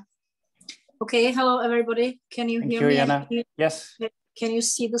 Yeah. Okay. Hello, everybody. Can you hear me? Jana. Yes. Can you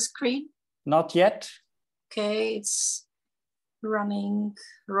see the screen? Not yet. Okay. It's rolling.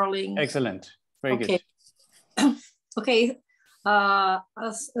 Excellent. Very good. Okay. I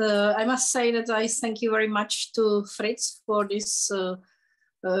must say that I thank you very much to Fritz for this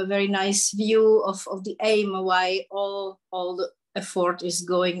very nice view of the aim, why all the effort is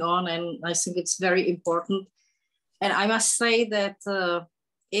going on, and I think it's very important. And I must say that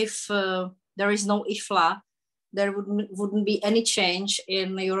if there is no IFLA, there wouldn't be any change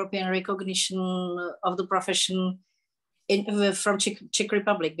in European recognition of the profession from Czech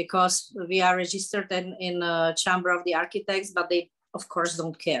Republic, because we are registered in a Chamber of the Architects, but they of course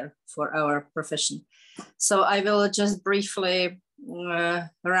don't care for our profession. So I will just briefly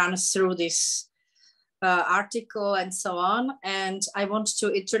run through this article and so on. And I want to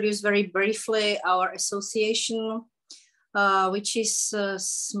introduce very briefly our association, which is a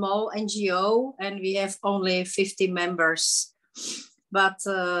small NGO, and we have only 50 members. But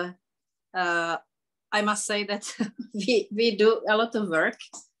I must say that we do a lot of work,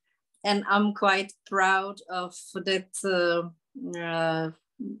 and I'm quite proud of that.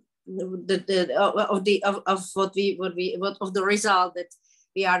 Of the result that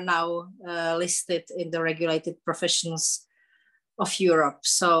we are now listed in the regulated professions of Europe.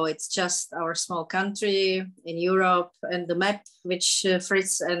 So it's just our small country in Europe, and the map which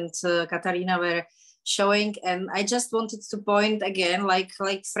Fritz and Katarina were showing. And I just wanted to point again, like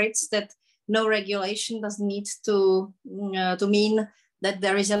Fritz, that no regulation doesn't need to mean that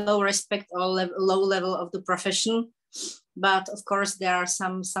there is a low respect or low level of the profession. But of course, there are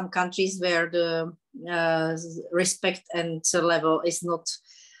some countries where the respect and level is not,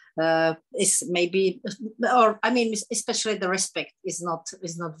 is maybe, or I mean, especially the respect is not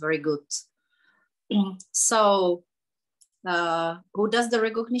very good. So who does the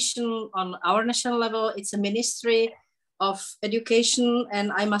recognition on our national level? It's a Ministry of Education,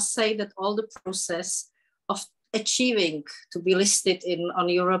 and I must say that all the process of achieving to be listed on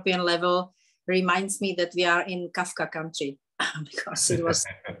European level reminds me that we are in Kafka country, because it was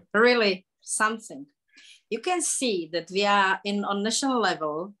really something. You can see that we are on national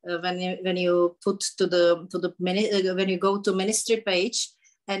level when you put when you go to ministry page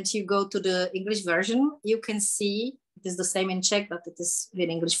and you go to the English version, you can see. It is the same in Czech, but it is in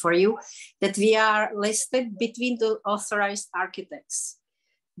English for you, that we are listed between the authorized architects,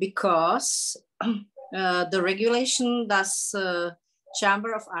 because the regulation does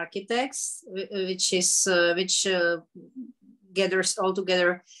Chamber of Architects, which gathers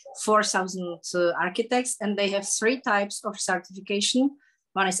altogether 4,000 architects, and they have 3 types of certification.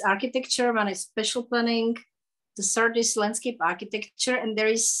 One is architecture, one is special planning, the third is landscape architecture, and there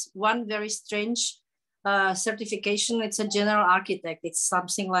is one very strange certification. It's a general architect. It's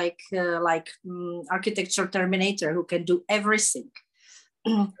something like architecture terminator, who can do everything.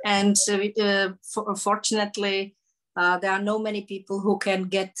 And fortunately, there are no many people who can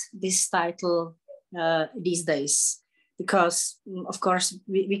get this title these days, because of course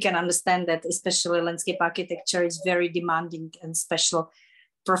we can understand that especially landscape architecture is very demanding and special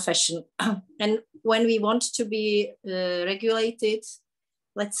profession. And when we want to be regulated,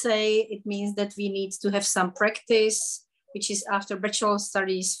 let's say, it means that we need to have some practice, which is after bachelor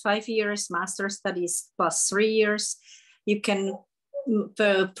studies 5 years, master studies plus 3 years. You can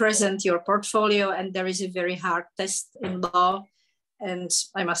present your portfolio, and there is a very hard test in law. And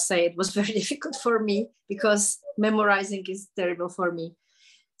I must say it was very difficult for me because memorizing is terrible for me.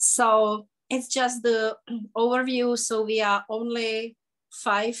 So it's just the overview. So we are only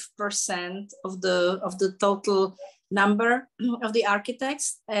 5% of the total number of the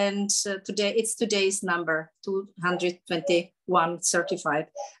architects, and today it's today's number, 221 certified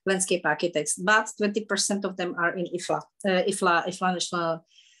landscape architects, but 20% of them are in IFLA National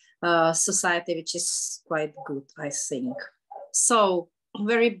Society, which is quite good, I think. So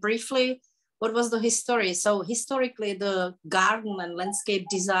very briefly, what was the history? So historically, the garden and landscape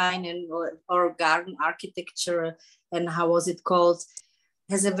design and or garden architecture, and how was it called,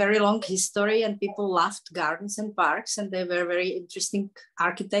 has a very long history, and people loved gardens and parks, and they were very interesting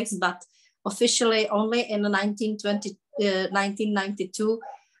architects. But officially, only in 1992,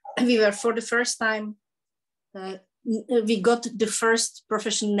 we were for the first time, we got the first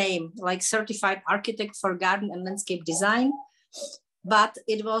profession name, like certified architect for garden and landscape design. But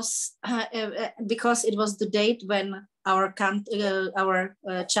it was because it was the date when our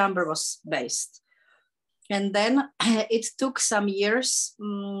chamber was based. And then it took some years.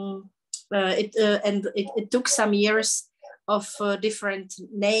 It took some years of different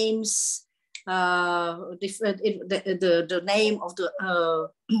names. The name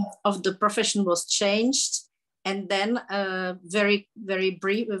of the profession was changed, and then very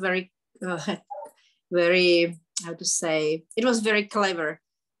how to say, it was very clever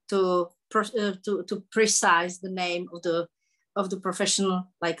to precise the name of the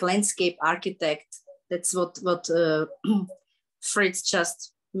professional, like landscape architect. That's what Fritz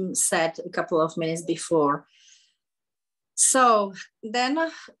just said a couple of minutes before. So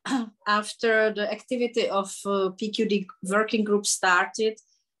then after the activity of PQD working group started,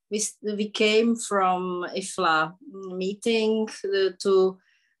 we came from IFLA meeting to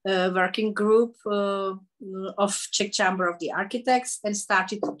working group of Czech Chamber of the Architects and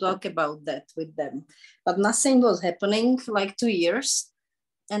started to talk about that with them. But nothing was happening, like 2 years.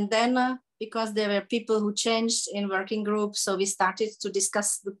 And then because there were people who changed in working groups, so we started to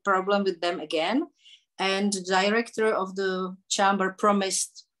discuss the problem with them again. And the director of the chamber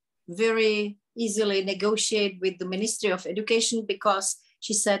promised very easily negotiate with the Ministry of Education, because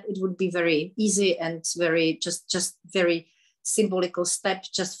she said it would be very easy and very just very symbolical step,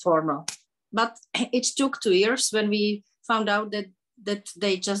 just formal. But it took 2 years when we found out that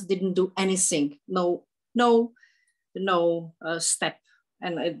they just didn't do anything, no step,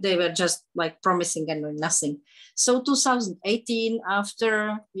 and they were just like promising and doing nothing. So 2018,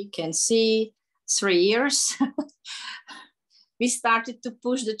 after we can see 3 years, we started to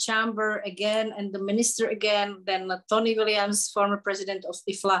push the chamber again and the minister again. Then Tony Williams, former president of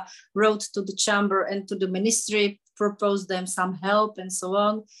IFLA, wrote to the chamber and to the ministry, proposed them some help and so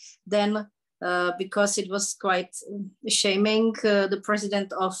on. Then because it was quite shaming, the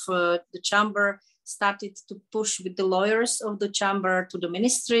president of the chamber started to push with the lawyers of the chamber to the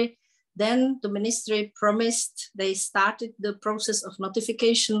ministry. Then the ministry promised, they started the process of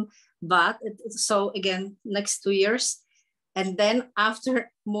notification, but so again, next 2 years. And then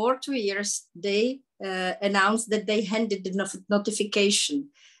after more 2 years, they announced that they handed the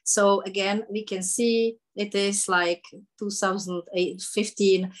notification. So again, we can see it is like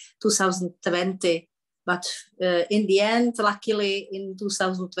 2015, 2020. But in the end, luckily in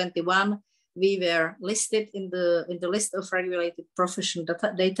 2021, we were listed in the list of regulated profession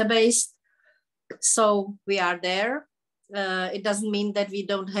database. So we are there. It doesn't mean that we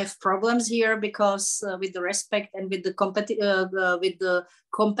don't have problems here, because with the respect and with the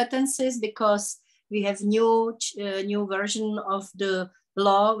competencies, because we have new version of the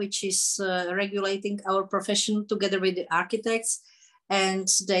law which is regulating our profession together with the architects, and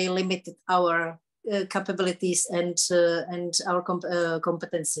they limited our capabilities and our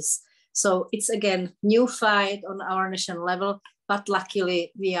competencies. So it's again new fight on our national level, but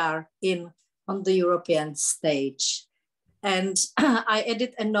luckily we are on the European stage. And I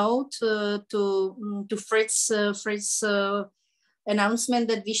added a note to Fritz's announcement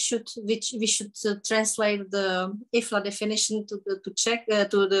that we should translate the IFLA definition to Czech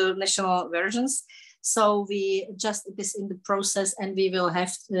to the national versions. So it is in the process, and we will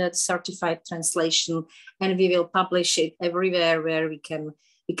have certified translation, and we will publish it everywhere where we can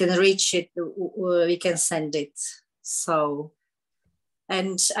reach it, we can send it. So.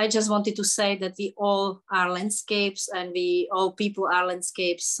 And I just wanted to say that we all are landscapes, and all people are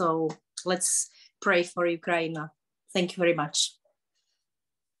landscapes. So let's pray for Ukraine. Thank you very much.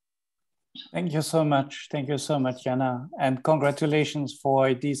 Thank you so much. Thank you so much, Jana. And congratulations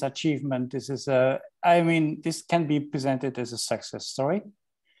for this achievement. This is this can be presented as a success story.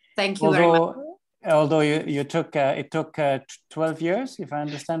 Thank you very much. although you took, it took 12 years, if I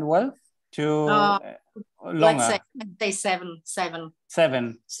understand well, to longer. Let's say seven. Seven.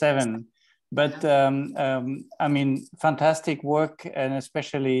 But I mean, fantastic work, and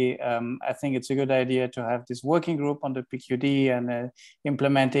especially I think it's a good idea to have this working group on the PQD and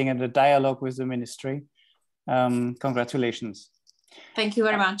implementing and the dialogue with the ministry. Congratulations. Thank you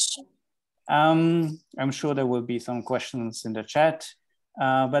very much. I'm sure there will be some questions in the chat,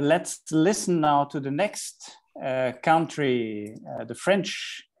 but let's listen now to the next country, the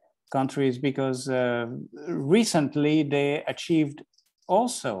French countries, because recently they achieved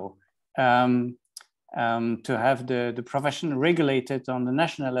also to have the profession regulated on the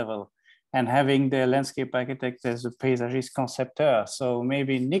national level and having the landscape architect as a paysagist concepteur. So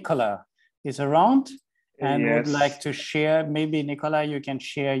maybe Nicola is around and would like to share. Maybe Nicola, you can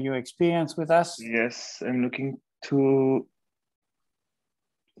share your experience with us. Yes, I'm looking to.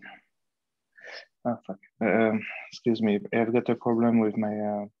 Oh, fuck. Excuse me, I've got a problem with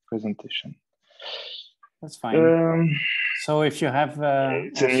my presentation. That's fine. So if you have,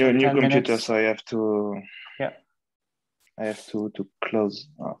 it's a new computer, so I have to. Yeah. I have to close.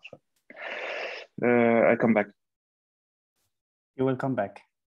 Oh, fuck. I come back. You will come back.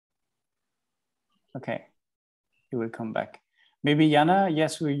 Okay, you will come back. Maybe Jana,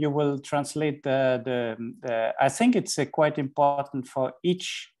 yes, you will translate the I think it's quite important for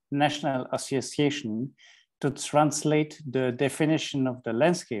each national association to translate the definition of the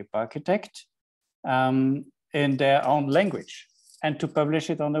landscape architect in their own language and to publish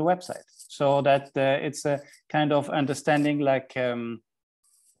it on the website, so that it's a kind of understanding, like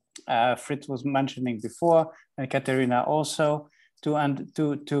Fritz was mentioning before, and Katerina also,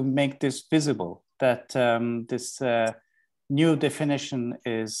 to make this visible, that this new definition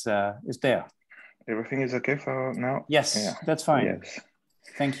is there. Everything is okay for now? Yes, yeah. That's fine. Yes.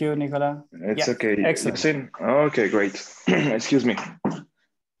 Thank you, Nicola. It's okay. Excellent. Okay, great. Excuse me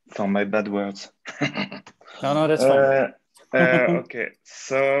for my bad words. No, that's fine. Okay,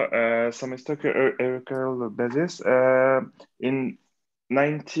 so some historical basis. In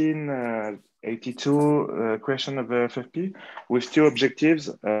 1982, creation of the FFP with two objectives: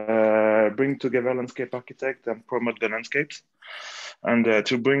 bring together landscape architect and promote the landscapes, and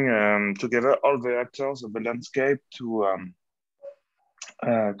to bring together all the actors of the landscape to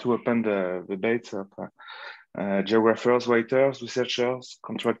open the debates of geographers, writers, researchers,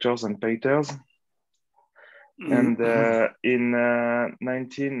 contractors, and painters. And in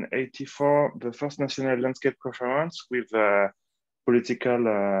 1984, the first National Landscape Conference with political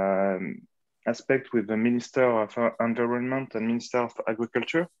aspect with the Minister of Environment and Minister of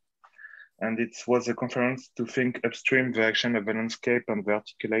Agriculture. And it was a conference to think upstream the action of the landscape and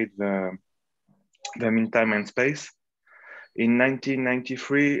articulate the mean time and space. In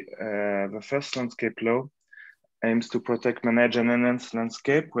 1993, the first landscape law aims to protect, manage, and enhance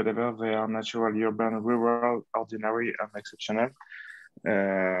landscape, whether they are natural, urban, rural, ordinary, and exceptional.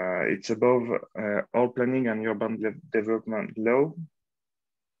 It's above all planning and urban development law.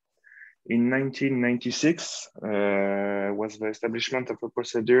 In 1996 was the establishment of a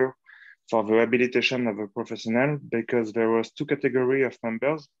procedure for the habilitation of a professional, because there was two categories of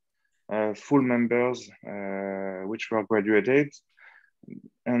members, full members, which were graduated,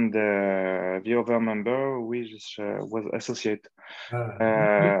 and the other member which was associate.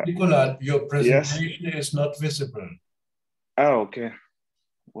 Nicola, your presentation is not visible. Oh, okay.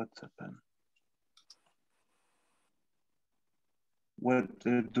 What's happened? What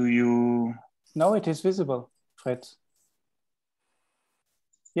do you? No, it is visible, Fred.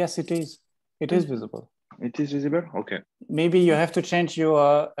 Yes, it is. It is visible. It is visible? Okay. Maybe you have to change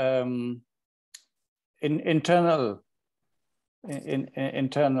your internal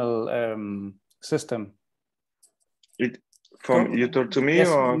system. You told to me, yes,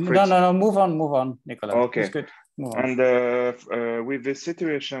 or Fritz? No. Move on, Nicola. Okay. It's good. Move on. And with this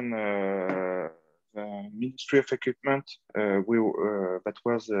situation, the Ministry of Equipment, that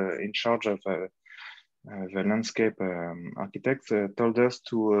was in charge of the landscape architects, told us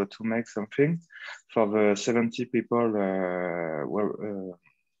to make something for the 70 people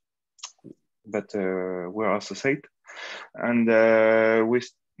that were associated, and we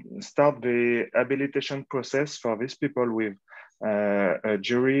start the habilitation process for these people with a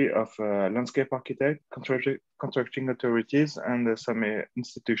jury of landscape architects, contracting authorities, and some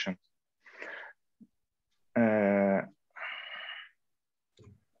institutions.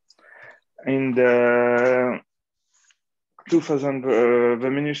 In the 2000, the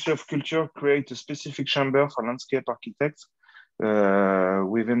Ministry of Culture created a specific chamber for landscape architects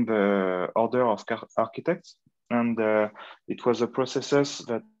within the Order of Architects, and it was a process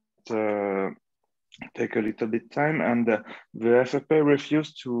that take a little bit time, and the FFP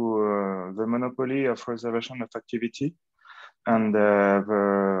refused to the monopoly of reservation of activity, and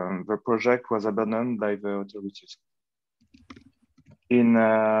the project was abandoned by the authorities.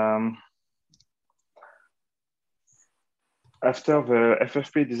 After the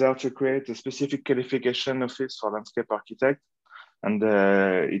FFP desired to create a specific qualification office for landscape architect, and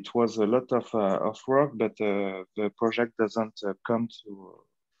it was a lot of work, but the project doesn't come to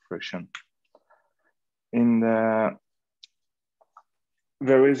fruition.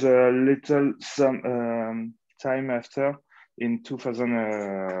 There is a little time after, in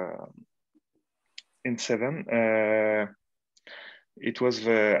 2007, it was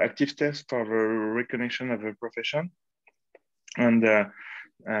the active test for the recognition of the profession. And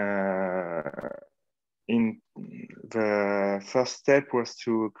in the first step was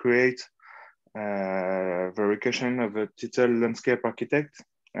to create the recognition of the title landscape architect,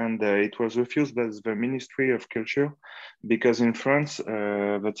 and it was refused by the Ministry of Culture, because in France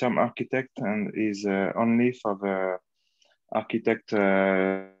the term architect is only for the architect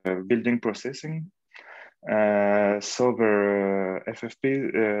building processing. So the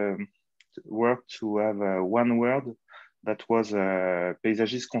FFP worked to have one word that was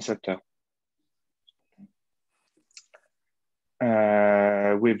paysagiste concepteur.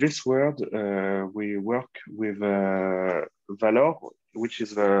 With this word, we work with Valor, which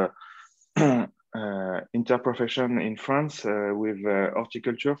is the interprofession in France with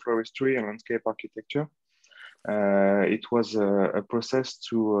horticulture, forestry, and landscape architecture. It was a process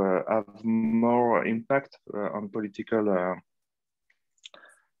to have more impact on political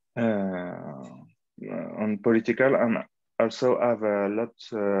and also have a lot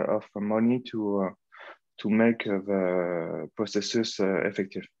of money to make the processes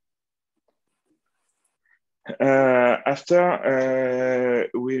effective. After,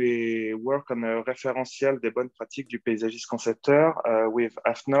 we work on a référentiel des bonnes pratiques du paysagiste concepteur with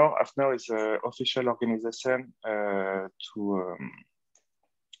AFNOR. AFNOR is an official organization to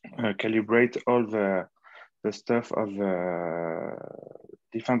calibrate all the stuff of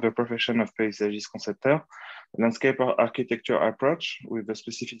define the profession of paysagist concepteur, landscape architecture approach with the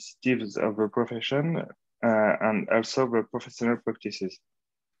specificities of the profession and also the professional practices.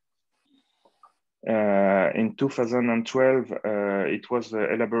 In 2012, it was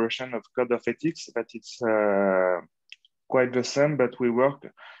the elaboration of code of ethics, but it's quite the same, but we work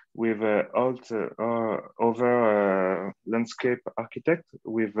with other landscape architect,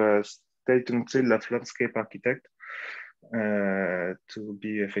 with State Council of Landscape Architect to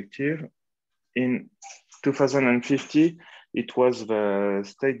be effective. In 2050, it was the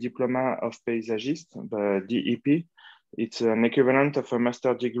State Diploma of Paysagist, the DEP. It's an equivalent of a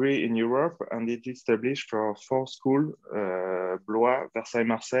master degree in Europe, and it is established for 4 schools, Blois, Versailles,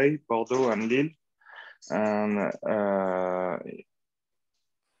 Marseille, Bordeaux, and Lille. And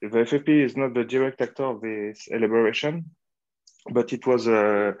the FFP is not the direct actor of this elaboration, but it was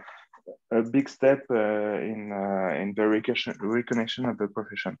a big step in the recognition of the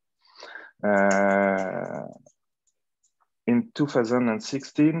profession. In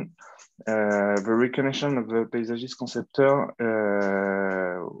 2016, the recognition of the paysagist concepteur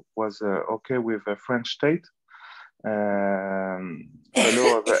was okay with the French state. The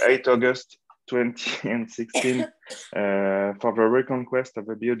law of 8 August 2016 for the reconquest of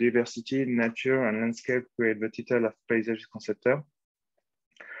the biodiversity, nature, and landscape create the title of paysagist concepteur.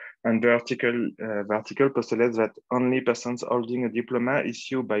 And the article postulates that only persons holding a diploma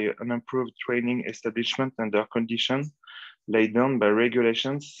issued by an approved training establishment under conditions laid down by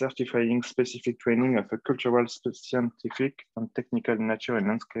regulations certifying specific training of a cultural, scientific, and technical nature and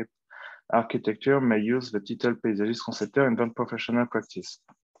landscape architecture may use the title paysagist concepteur in their professional practice.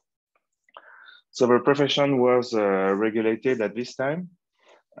 So the profession was regulated at this time,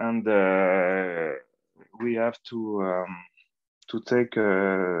 and we have to take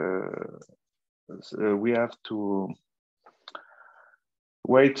we have to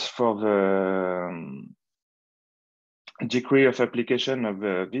wait for the decree of application of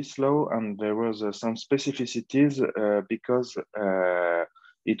this law, and there was some specificities because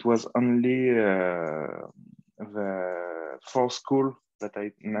it was only the 4 schools that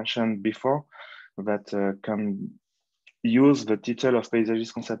I mentioned before that can use the title of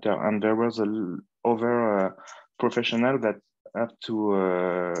paysagist concepteur, and there was other professional that have to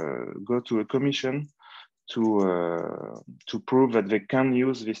go to a commission to prove that they can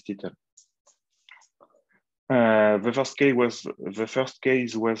use this title. The first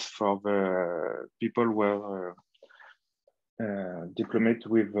case was for the people who were diplomated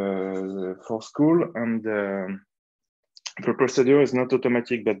with the 4 school, and the procedure is not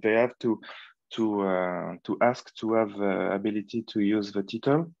automatic, but they have to to ask to have the ability to use the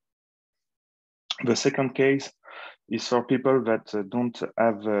title. The second case is for people that don't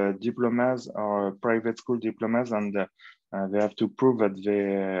have diplomas or private school diplomas, and they have to prove that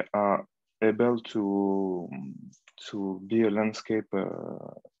they are able to be a landscape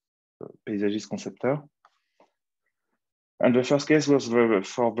paysagist concepteur. And the first case was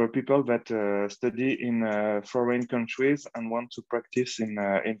for the people that study in foreign countries and want to practice in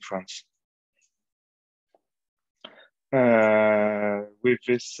France. With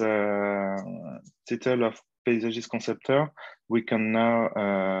this title of paysagist concepteur, we can now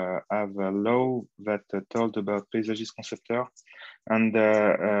have a law that told about paysagist concepteur. And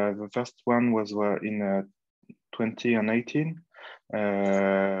the first one was in 2018,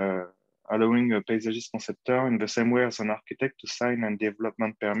 allowing a paysagist concepteur in the same way as an architect to sign and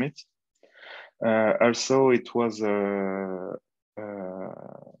development permit. Also, it was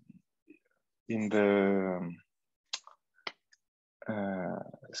in the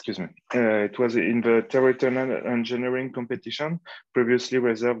it was in the territorial engineering competition, previously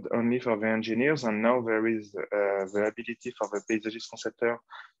reserved only for the engineers, and now there is the ability for the paysagist concepteur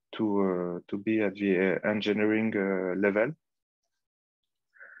to be at the engineering level.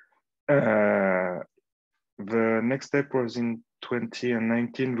 The next step was in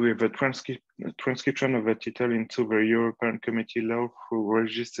 2019 with the transcription of the title into the European Community Law through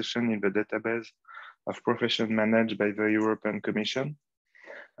registration in the database of profession managed by the European Commission.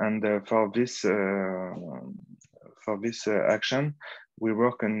 And for this action, we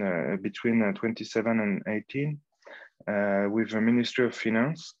work on between 27 and 18 with the Ministry of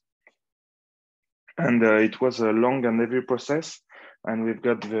Finance. And it was a long and heavy process. And we've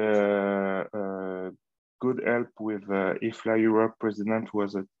got the good help with IFLA Europe president, who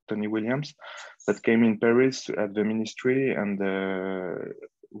was Tony Williams, that came in Paris at the ministry, and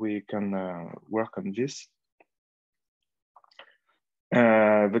we can work on this.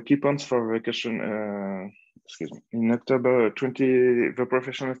 The key points for vacation, in October 20, the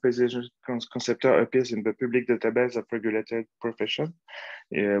profession of paysagist concepteur appears in the public database of regulated profession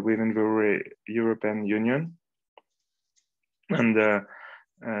within the European Union. And the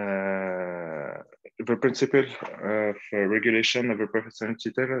principle of regulation of a professional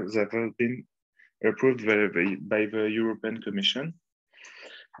title that have been approved by the European Commission.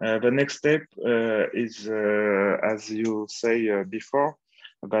 The next step is, as you say before,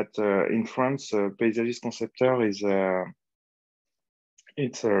 that in France, paysagist concepteur is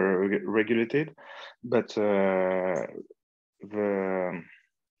it's regulated, but the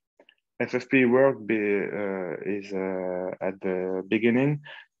FFP work is at the beginning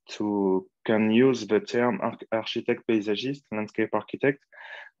can use the term architect paysagist, landscape architect,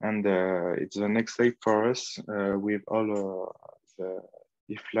 and it's the next step for us with all the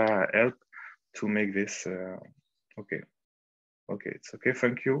IFLA help to make this okay. Okay, it's okay.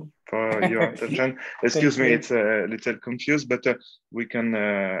 Thank you for your attention. Excuse me, it's a little confused, but we can.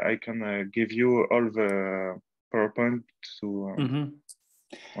 I can give you all the PowerPoint to.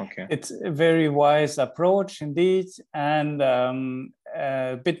 Okay. It's a very wise approach indeed, and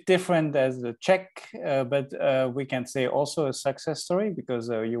a bit different as the Czech, but we can say also a success story, because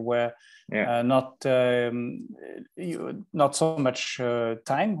you were not so much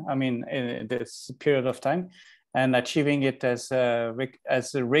time. I mean, in this period of time, and achieving it as a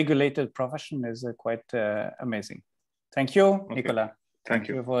regulated profession is quite amazing. Thank you, okay. Nicolas. Thank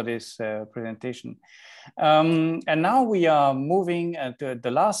you for this presentation. And now we are moving to the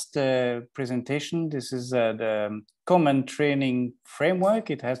last presentation. This is the common training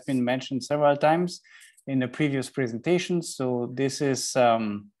framework. It has been mentioned several times in the previous presentations. So this is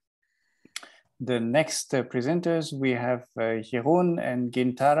the next presenters. We have Jeroen and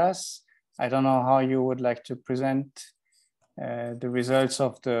Gintaras. I don't know how you would like to present the results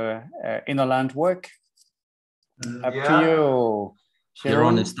of the Innerland work. Up to you.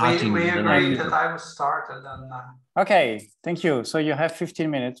 Jeroen is starting. We agreed that I would start, and then. Okay, thank you. So you have 15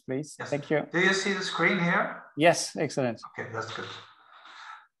 minutes, please. Yes. Thank you. Do you see the screen here? Yes, excellent. Okay, that's good.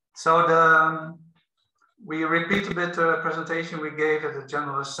 So we repeat a bit the presentation we gave at the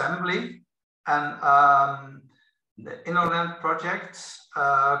General Assembly, and the Innerland project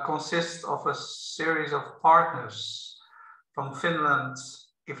consists of a series of partners from Finland,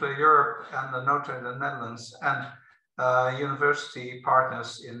 IFLA Europe, and the Netherlands, and university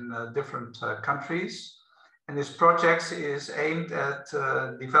partners in different countries. And this project is aimed at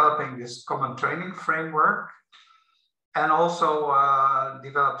developing this common training framework, and also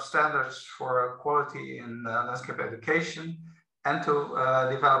develop standards for quality in landscape education, and to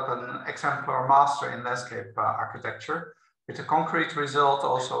develop an exemplar master in landscape architecture, with a concrete result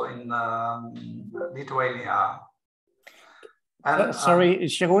also in Lithuania. And, sorry,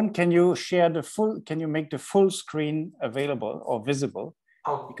 Jeroen, can you share the full, can you make the full screen available or visible?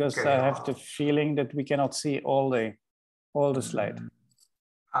 Okay, because I have the feeling that we cannot see all the slide.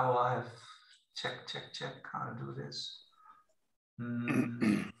 I will have check how to do this.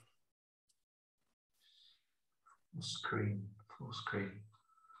 Full screen.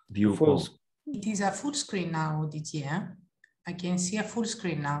 View full. It is a full screen now, Didier. I can see a full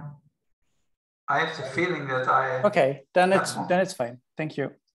screen now. I have the feeling that I. Okay, then it's fine. Thank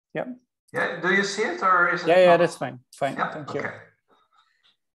you. Yeah. Yeah. Do you see it or is it? Yeah, that's fine. Fine. Yeah, Thank okay. you.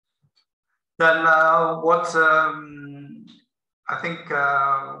 Then what I think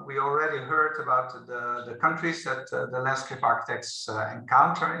we already heard about the countries that the landscape architects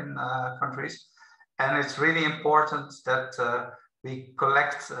encounter in countries, and it's really important that we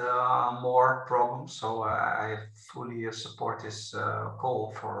collect more problems. So I fully support this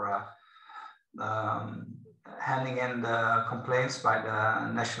call for handing in the complaints by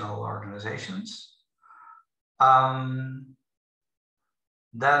the national organizations.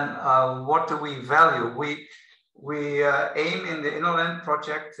 Then what do we value? We aim in the Innoland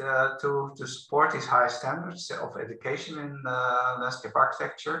project to support these high standards of education in landscape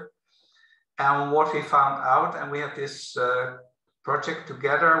architecture. And what we found out, and we have this project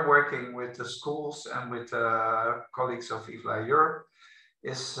together working with the schools and with colleagues of IFLA Europe,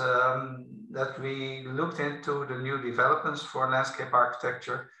 is that we looked into the new developments for landscape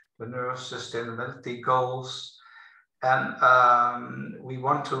architecture, the new sustainability goals, and we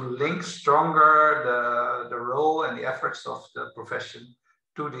want to link stronger the role and the efforts of the profession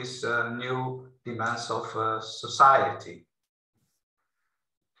to these new demands of society.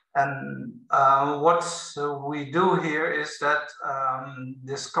 And what we do here is that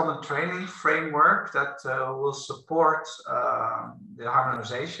this common training framework that will support the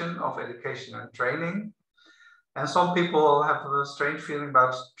harmonization of education and training. And some people have a strange feeling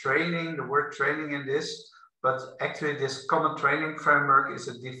about training, the word training in this, but actually this common training framework is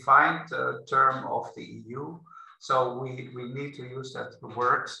a defined term of the EU. So we need to use that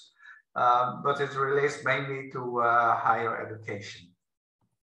word, but it relates mainly to higher education.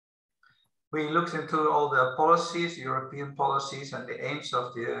 We looked into all the policies, European policies, and the aims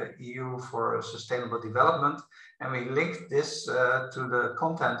of the EU for sustainable development, and we linked this to the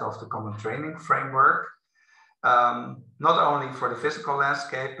content of the common training framework, not only for the physical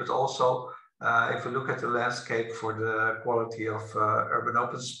landscape, but also if we look at the landscape for the quality of urban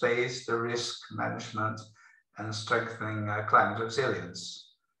open space, the risk management, and strengthening climate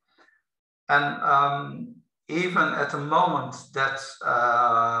resilience. And even at the moment that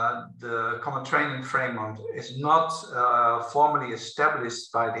the common training framework is not formally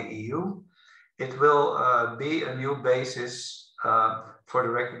established by the EU, it will be a new basis for the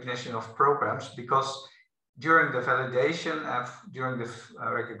recognition of programs, because during the validation and during the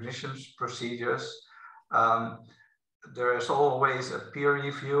recognition procedures, there is always a peer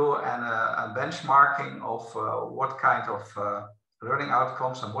review and a benchmarking of what kind of learning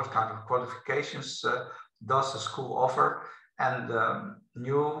outcomes and what kind of qualifications does the school offer. And the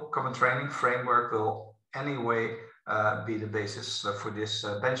new common training framework will anyway be the basis for this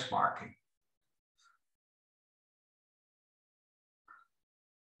benchmarking.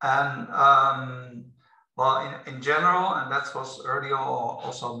 And well, in general, and that was earlier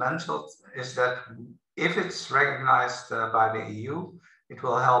also mentioned, is that if it's recognized by the EU, it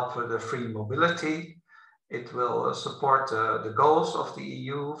will help with the free mobility. It will support the goals of the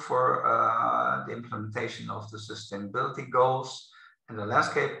EU for the implementation of the sustainability goals and the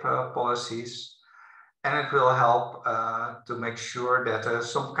landscape policies. And it will help to make sure that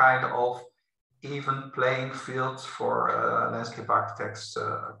there's some kind of even playing field for landscape architects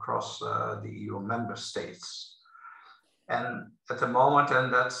across the EU member states. And at the moment,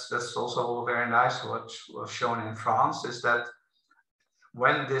 and that's also very nice, what was shown in France, is that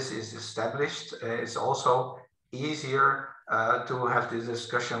when this is established, it's also easier to have this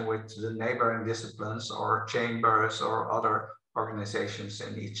discussion with the neighboring disciplines or chambers or other organizations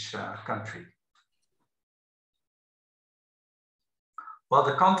in each country. Well,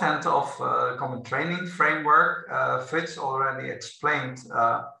 the content of the common training framework, Fritz already explained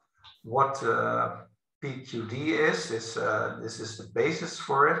what PQD is. This is the basis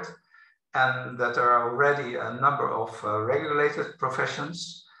for it, and that there are already a number of regulated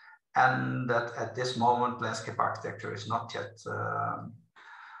professions, and that at this moment landscape architecture is not yet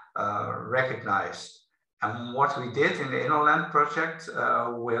recognized. And what we did in the Innoland project,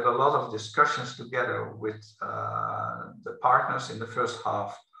 we had a lot of discussions together with the partners in the first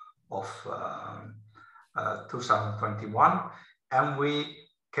half of 2021, and we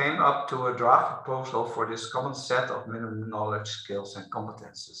came up to a draft proposal for this common set of minimum knowledge, skills, and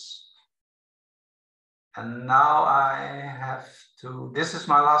competences. And now I have to, this is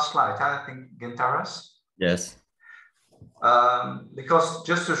my last slide, I think, Gintaras? Yes. Because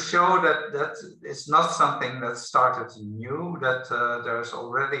just to show that it's not something that started new, that there's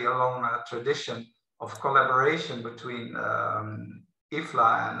already a long tradition of collaboration between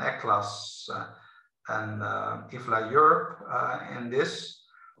IFLA and ECLAS and IFLA Europe in this.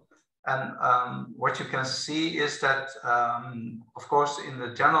 And what you can see is that, of course, in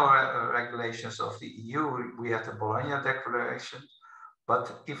the general regulations of the EU, we had the Bologna Declaration,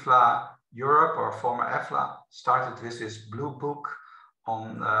 but IFLA Europe, or former EFLA, started with this blue book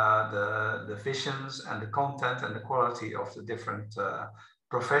on the visions and the content and the quality of the different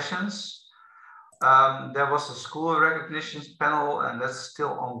professions. There was a school recognition panel, and that's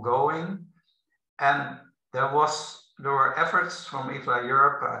still ongoing. And there were efforts from IFLA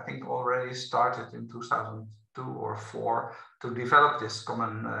Europe, I think already started in 2002 or 2004, to develop this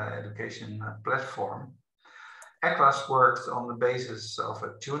common education platform. ECLAS worked on the basis of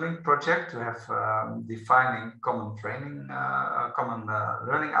a tuning project to have defining common training, common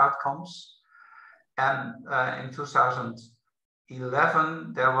learning outcomes. And in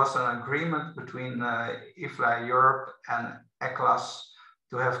 2011, there was an agreement between IFLA Europe and ECLAS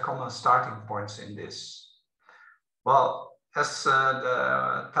to have common starting points in this. Well, as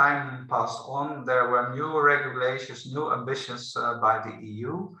the time passed on, there were new regulations, new ambitions by the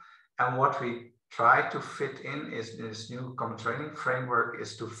EU. And what we try to fit in is this new common training framework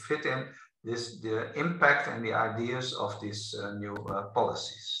is to fit in the impact and the ideas of these new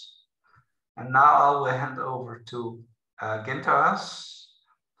policies. And now I will hand over to Gintaras,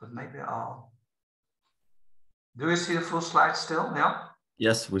 but maybe do you see the full slide still? Yeah?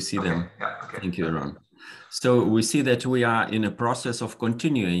 Yes, we see them. Yeah, okay. Thank you, Ron. So we see that we are in a process of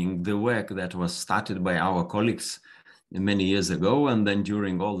continuing the work that was started by our colleagues many years ago, and then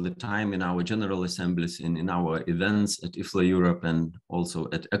during all the time in our general assemblies, in our events at IFLA Europe and also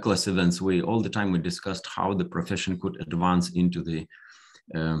at ECLAS events, all the time we discussed how the profession could advance into the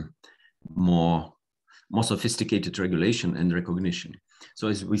more sophisticated regulation and recognition. So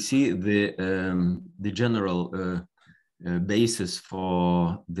as we see, the general basis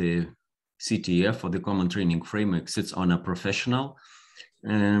for the CTF, for the Common Training Framework, sits on a professional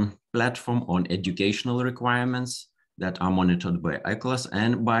platform on educational requirements that are monitored by ICLAS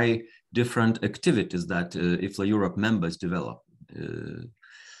and by different activities that IFLA Europe members develop.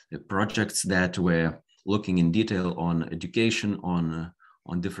 Projects that were looking in detail on education, on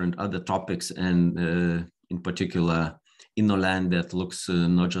different other topics, and in particular, InnoLand that looks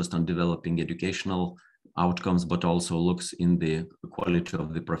not just on developing educational outcomes, but also looks in the quality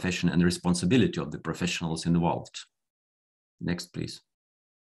of the profession and responsibility of the professionals involved. Next, please.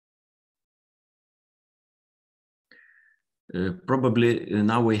 Probably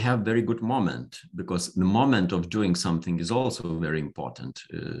now we have very good moment, because the moment of doing something is also very important.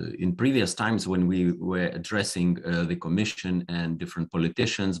 In previous times when we were addressing the Commission and different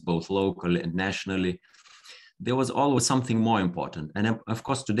politicians, both locally and nationally, there was always something more important. And of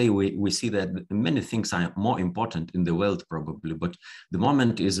course, today we see that many things are more important in the world probably, but the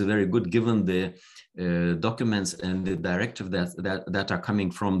moment is very good given the documents and the directive that are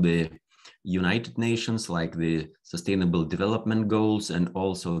coming from the United Nations, like the Sustainable Development Goals and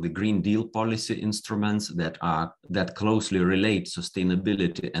also the Green Deal policy instruments that closely relate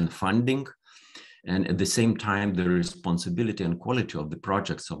sustainability and funding. And at the same time, the responsibility and quality of the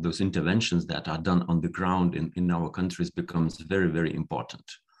projects, of those interventions that are done on the ground in our countries becomes very, very important.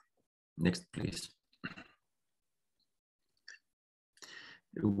 Next, please.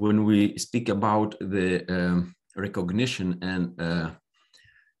 When we speak about the recognition and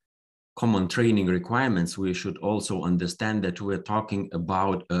common training requirements, we should also understand that we're talking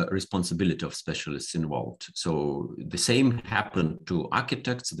about responsibility of specialists involved. So the same happened to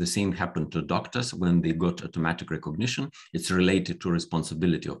architects, the same happened to doctors when they got automatic recognition. It's related to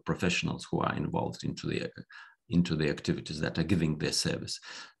responsibility of professionals who are involved into the activities that are giving their service.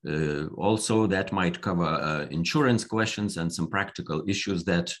 Also, that might cover insurance questions and some practical issues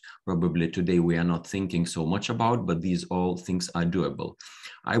that probably today we are not thinking so much about, but these all things are doable.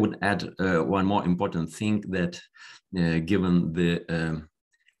 I would add one more important thing that given the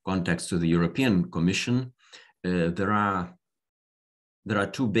context to the European Commission, there are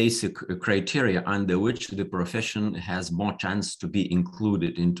two basic criteria under which the profession has more chance to be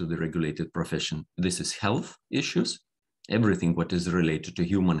included into the regulated profession. This is health issues, everything what is related to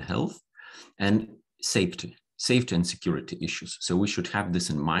human health, and safety and security issues. So we should have this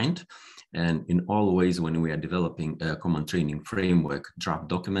in mind. And in all ways, when we are developing a common training framework draft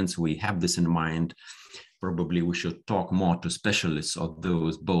documents, we have this in mind. Probably we should talk more to specialists of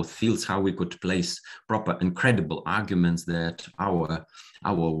those both fields, how we could place proper and credible arguments that our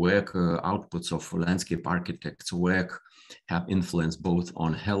work, outputs of landscape architects' work have influence both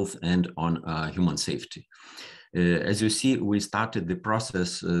on health and on human safety. As you see, we started the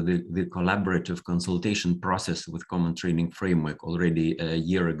process, the collaborative consultation process with Common Training Framework already a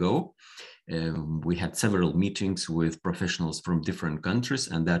year ago. We had several meetings with professionals from different countries,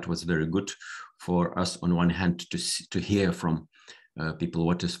 and that was very good for us on one hand to hear from people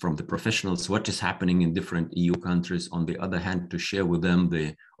what is from the professionals, what is happening in different EU countries, on the other hand to share with them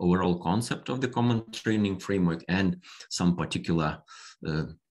the overall concept of the Common Training Framework and some particular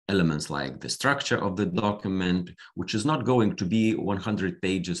elements like the structure of the document, which is not going to be 100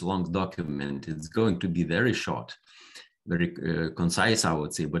 pages long document. It's going to be very short, very concise, I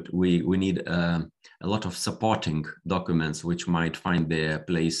would say, but we need a lot of supporting documents which might find their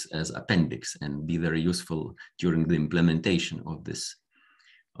place as appendix and be very useful during the implementation of this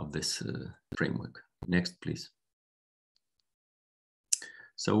framework. Next, please.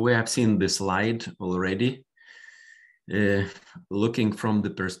 So we have seen this slide already. Looking from the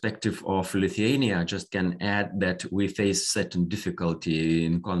perspective of Lithuania, I just can add that we face certain difficulty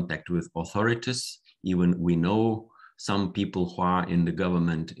in contact with authorities. Even we know some people who are in the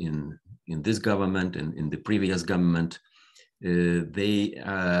government, in this government and in the previous government, they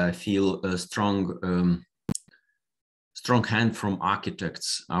feel a strong hand from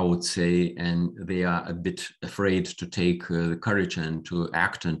architects, I would say, and they are a bit afraid to take the courage and to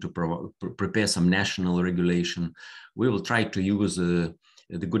act and to prepare some national regulation. We will try to use the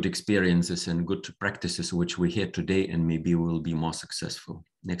good experiences and good practices which we hear today, and maybe we will be more successful.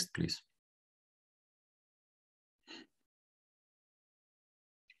 Next, please.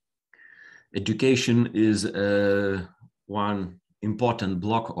 Education is one important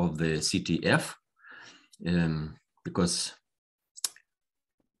block of the CTF, because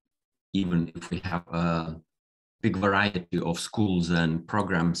even if we have a big variety of schools and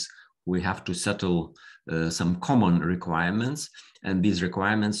programs, we have to settle some common requirements, and these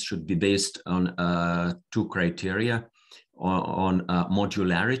requirements should be based on two criteria, on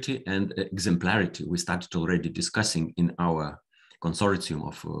modularity and exemplarity. We started already discussing in our consortium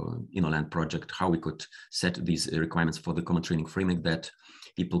of InnoLand project how we could set these requirements for the common training framework, that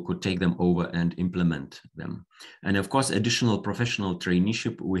people could take them over and implement them. And of course, additional professional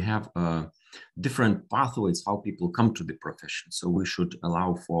traineeship, we have different pathways how people come to the profession. So we should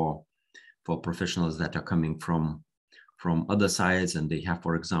allow for professionals that are coming from other sides, and they have,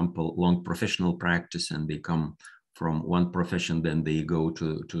 for example, long professional practice, and they come from one profession, then they go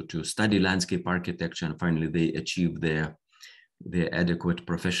to study landscape architecture, and finally they achieve their adequate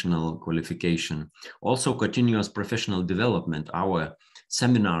professional qualification. Also continuous professional development, our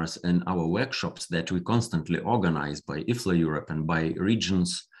seminars and our workshops that we constantly organize by IFLA Europe and by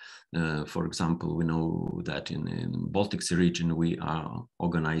regions. For example, we know that in Baltic Sea region, we are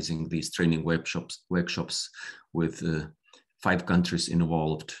organizing these training workshops with 5 countries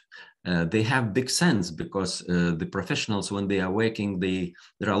involved. They have big sense because the professionals, when they are working,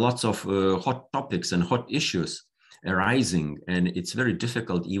 there are lots of hot topics and hot issues arising, and it's very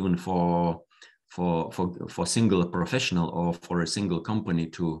difficult even for single professional or for a single company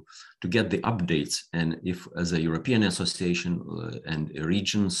to get the updates. And if as a European association and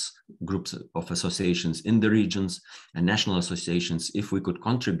regions, groups of associations in the regions and national associations, if we could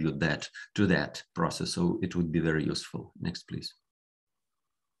contribute that to that process, so it would be very useful. Next, please.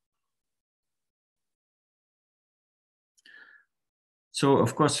 So,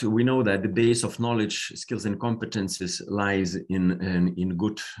 of course, we know that the base of knowledge, skills, and competences lies in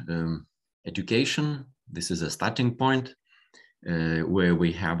good education. This is a starting point where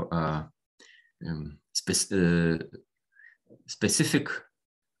we have specific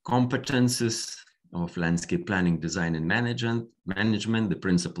competences of landscape planning, design, and management, the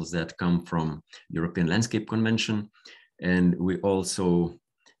principles that come from European Landscape Convention. And we also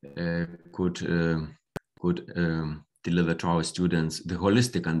could deliver to our students the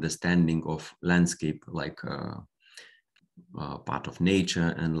holistic understanding of landscape, like part of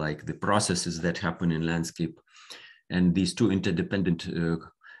nature and like the processes that happen in landscape. And these two interdependent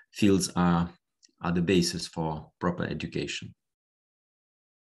fields are the basis for proper education.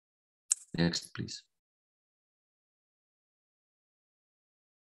 Next, please.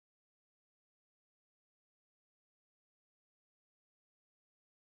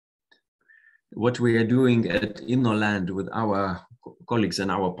 What we are doing at InnoLand with our colleagues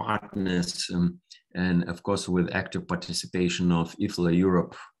and our partners, and of course with active participation of IFLA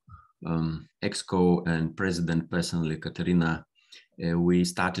Europe, EXCO and President personally, Katarina, we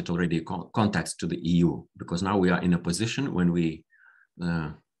started already contacts to the EU, because now we are in a position when we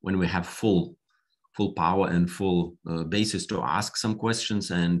have full power and full basis to ask some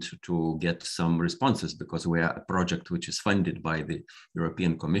questions and to get some responses, because we are a project which is funded by the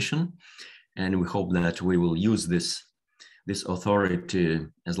European Commission, and we hope that we will use this authority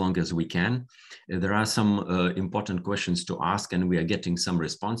as long as we can. There are some important questions to ask, and we are getting some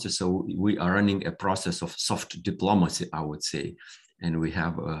responses. So we are running a process of soft diplomacy, I would say, and we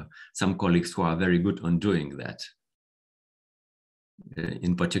have some colleagues who are very good on doing that.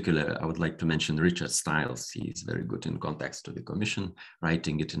 In particular, I would like to mention Richard Stiles. He is very good in contacts to the Commission,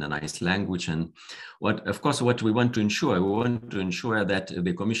 writing it in a nice language. And of course, what we want to ensure that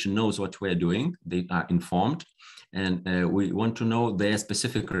the Commission knows what we're doing, they are informed, and we want to know their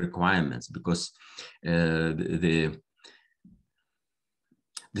specific requirements, because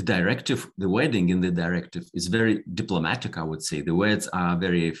the directive, the wording in the directive is very diplomatic, I would say. The words are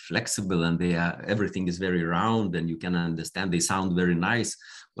very flexible, and everything is very round, and you can understand, they sound very nice,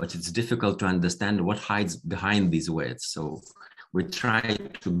 but it's difficult to understand what hides behind these words. So we try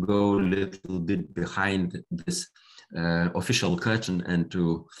to go a little bit behind this official curtain and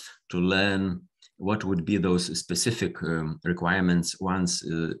to learn what would be those specific requirements once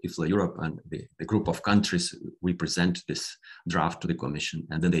IFLA Europe and the group of countries, we present this draft to the Commission,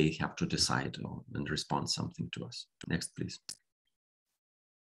 and then they have to decide and respond something to us. Next, please.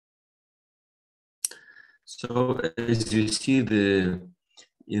 So as you see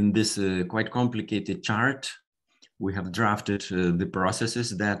in this quite complicated chart, we have drafted the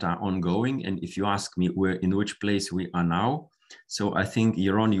processes that are ongoing. And if you ask me in which place we are now, so I think,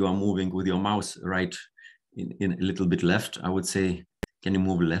 Jeroen, you are moving with your mouse right in a little bit left. I would say, can you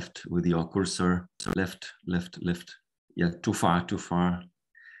move left with your cursor? So left. Yeah, too far.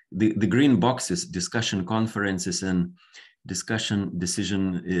 The green box is discussion conferences and discussion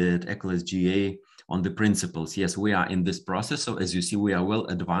decision at ECLAS GA on the principles. Yes, we are in this process. So as you see, we are well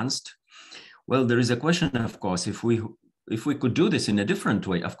advanced. Well, there is a question, of course, if we could do this in a different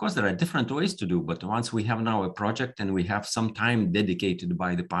way. Of course, there are different ways to do, but once we have now a project and we have some time dedicated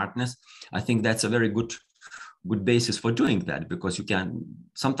by the partners, I think that's a very good basis for doing that, because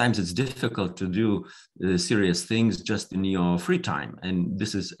sometimes it's difficult to do serious things just in your free time. And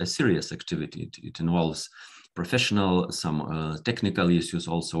this is a serious activity. It involves professional, some technical issues,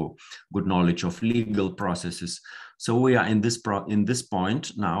 also good knowledge of legal processes. So we are in this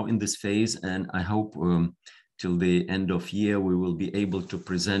point now, in this phase, and I hope till the end of year, we will be able to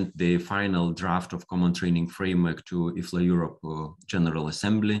present the final draft of Common Training Framework to IFLA Europe General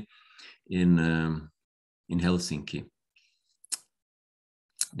Assembly in Helsinki.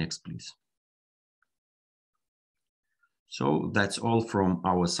 Next, please. So that's all from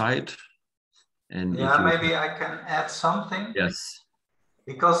our side. And yeah, maybe I can add something. Yes.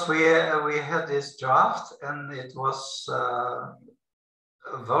 Because we had this draft, and it was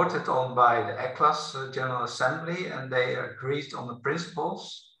voted on by the ECLAS General Assembly, and they agreed on the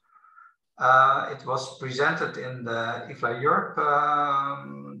principles. It was presented in the IFLA Europe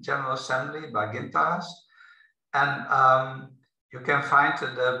General Assembly by Gintaras, and you can find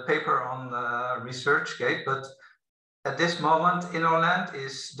the paper on ResearchGate, but at this moment, InnoLand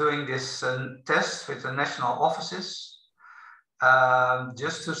is doing this test with the national offices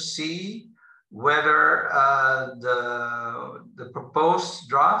just to see whether the proposed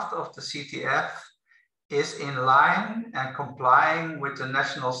draft of the CTF is in line and complying with the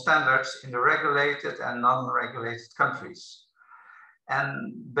national standards in the regulated and non-regulated countries.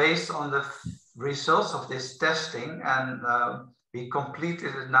 And based on the results of this testing, and we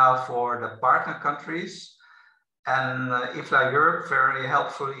completed it now for the partner countries, and IFLA Europe very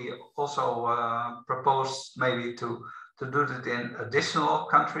helpfully also proposed maybe to do it in additional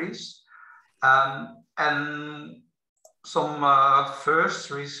countries. And some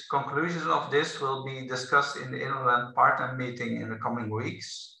first conclusions of this will be discussed in the InnoLand partner meeting in the coming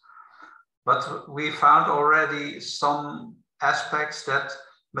weeks. But we found already some aspects that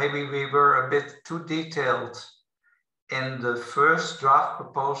maybe we were a bit too detailed in the first draft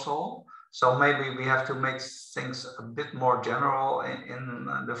proposal. So maybe we have to make things a bit more general in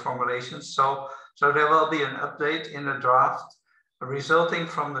the formulations. So there will be an update in the draft resulting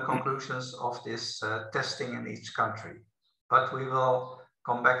from the conclusions of this testing in each country. But we will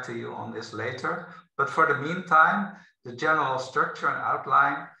come back to you on this later. But for the meantime, the general structure and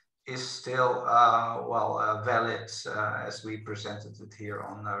outline is still valid as we presented it here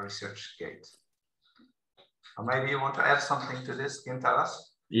on ResearchGate. Or maybe you want to add something to this, Gintaras?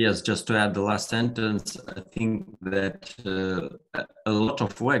 Yes, just to add the last sentence, I think that a lot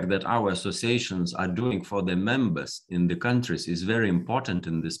of work that our associations are doing for their members in the countries is very important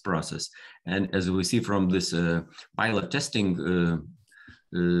in this process. And as we see from this pilot testing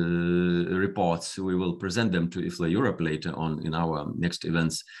reports, we will present them to IFLA Europe later on in our next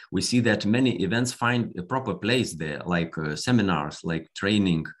events. We see that many events find a proper place there, like seminars, like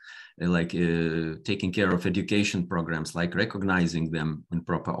training, like taking care of education programs, like recognizing them in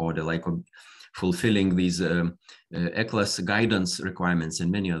proper order, like fulfilling these ECLAS guidance requirements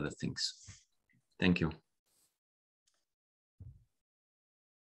and many other things. Thank you.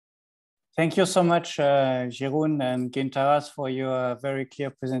 Thank you so much, Jeroen and Gintaras, for your very clear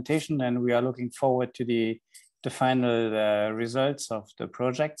presentation, and we are looking forward to the final results of the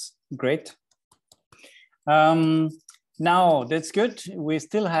projects. Great. Now, that's good. We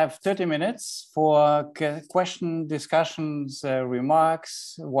still have 30 minutes for question, discussions,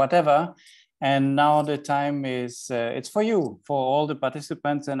 remarks, whatever. And now the time is, it's for you, for all the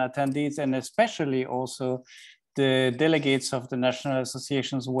participants and attendees, and especially also the delegates of the national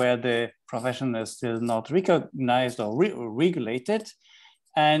associations where the profession is still not recognized or regulated.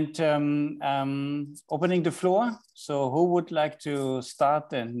 And opening the floor. So who would like to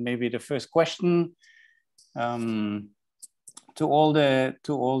start? And maybe the first question. To all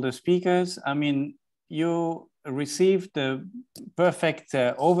the speakers, I mean, you received the perfect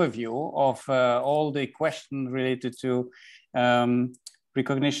overview of all the questions related to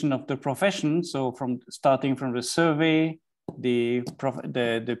recognition of the profession. So starting from the survey, the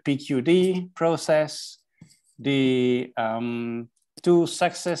PQD process, the 2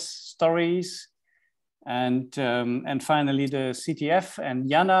 success stories, and finally the CTF. And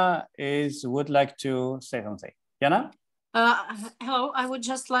Jana would like to say something. Jana? Hello, I would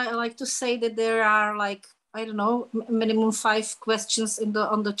just like to say that there are, like, I don't know, minimum 5 questions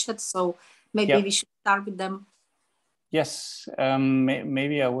on the chat, so maybe we should start with them. Yes,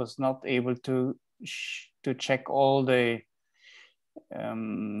 maybe I was not able to check all the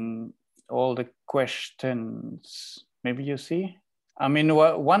questions. Maybe you see. I mean,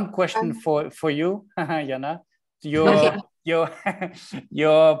 one question for you, Jana.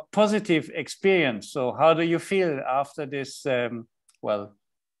 Your positive experience. So how do you feel after this,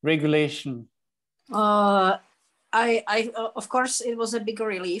 regulation? Of course, it was a big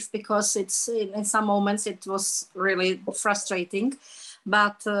relief, because in some moments it was really frustrating.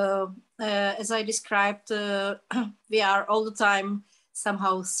 But as I described, we are all the time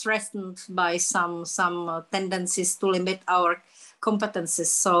somehow threatened by some tendencies to limit our competences.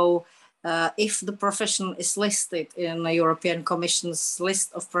 So if the profession is listed in the European Commission's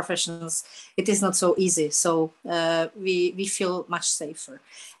list of professions, it is not so easy. So we feel much safer.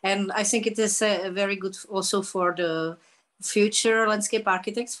 And I think it is very good also for the future landscape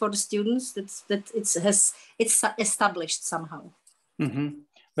architects, for the students, that it's established somehow. Mm-hmm.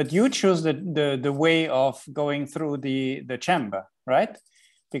 But you choose the way of going through the chamber, right?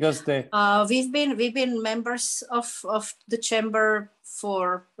 Because we've been members of the chamber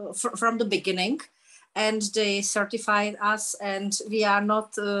from the beginning, and they certified us, and we are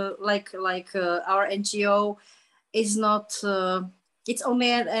not like our NGO is not. It's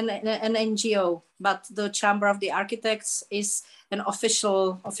only an NGO, but the Chamber of the Architects is an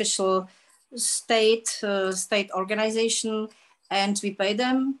official state organization, and we pay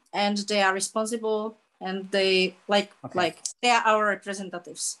them, and they are responsible. And they they are our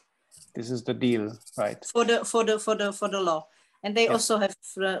representatives. This is the deal, right? For the law, and they also have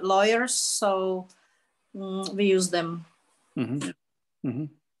lawyers, so we use them. Mm-hmm. Mm-hmm.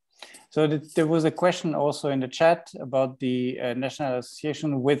 So there was a question also in the chat about the National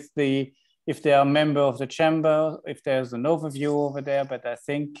Association if they are a member of the chamber, if there's an overview over there. But I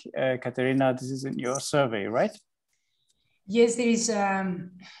think Katerina, this is in your survey, right? Yes, there is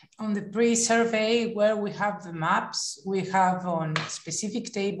on the pre-survey where we have the maps, we have on a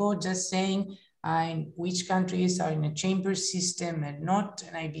specific table just saying in which countries are in a chamber system and not.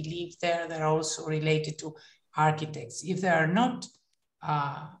 And I believe they're also related to architects. If they are not,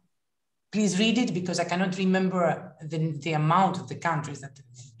 please read it, because I cannot remember the amount of the countries that the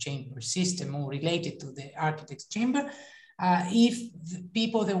chamber system or related to the architects chamber. If the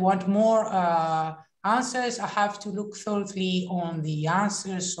people that want more answers, I have to look thoroughly on the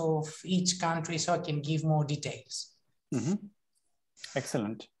answers of each country so I can give more details. Mm-hmm.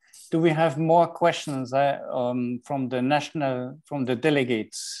 Excellent. Do we have more questions from the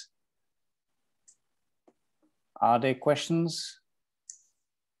delegates? Are there questions?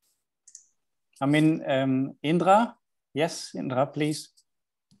 I mean, Indra? Yes, Indra, please.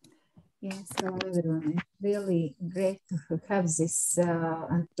 Yes, hello everyone. It's really great to have this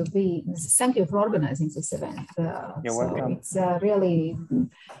and to be. Thank you for organizing this event. You're welcome. It's a really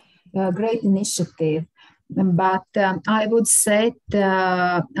great initiative. But I would set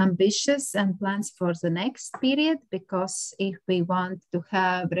ambitious and plans for the next period, because if we want to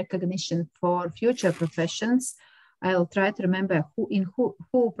have recognition for future professions, I'll try to remember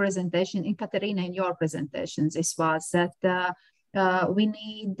who presentation, in Katerina, in your presentation, this was that we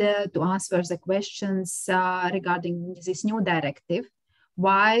need to answer the questions regarding this new directive,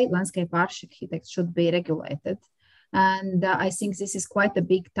 why landscape architects should be regulated. And I think this is quite a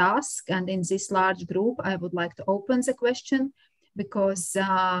big task. And in this large group, I would like to open the question, because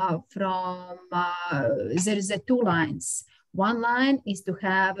there is two lines. One line is to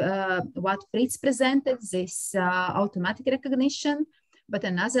have what Fritz presented, this automatic recognition, but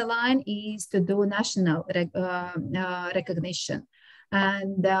another line is to do national recognition.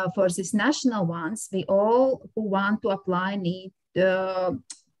 And for these national ones, we all who want to apply need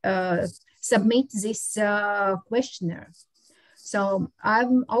submit this questionnaire. So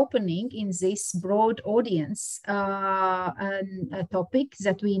I'm opening in this broad audience a topic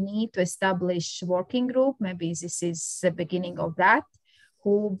that we need to establish working group. Maybe this is the beginning of that,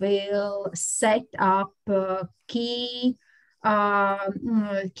 who will set up key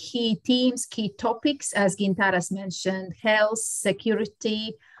themes, key topics, as Gintaras mentioned: health,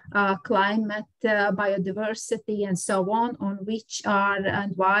 security, climate, biodiversity, and so on which are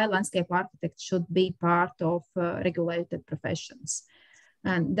and why landscape architects should be part of regulated professions.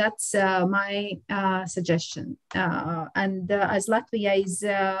 And that's my suggestion. As Latvia is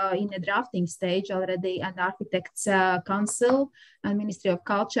in a drafting stage already, and Architects Council and Ministry of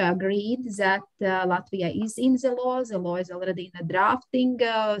Culture agreed that Latvia is in the law is already in a drafting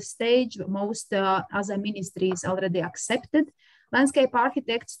stage. Most other ministries already accepted landscape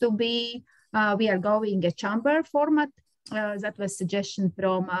architects to be, we are going a chamber format. That was suggestion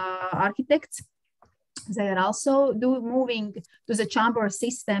from architects. They are also moving to the chamber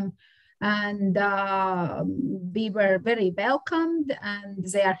system, and we were very welcomed, and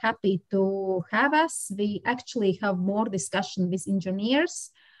they are happy to have us. We actually have more discussion with engineers,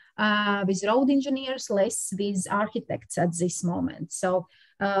 with road engineers, less with architects at this moment. So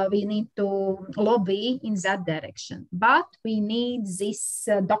we need to lobby in that direction, but we need this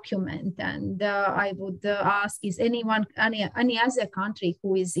document. And I would ask, is any other country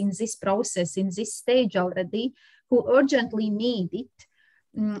who is in this process, in this stage already, who urgently need it,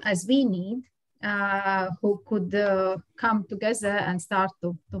 as we need, who could come together and start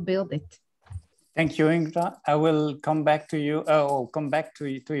to build it? Thank you, Indra. I will come back to you,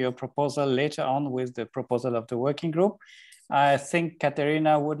 to your proposal later on with the proposal of the working group. I think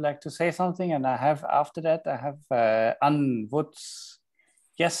Katerina would like to say something, and after that, I have Ann Woods.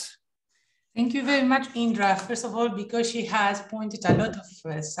 Yes. Thank you very much, Indra. First of all, because she has pointed a lot of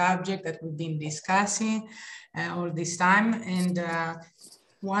subjects that we've been discussing all this time. And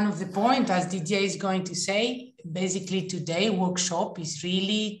one of the points, as Didier is going to say, basically today workshop is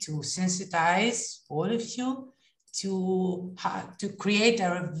really to sensitize all of you to create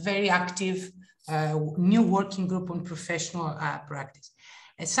a very active new working group on professional practice.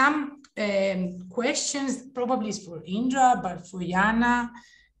 And some questions probably is for Indra, but for Jana,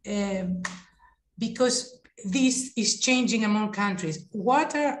 because this is changing among countries.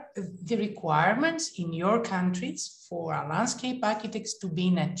 What are the requirements in your countries for our landscape architects to be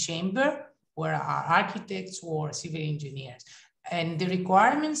in a chamber where are architects or civil engineers? And the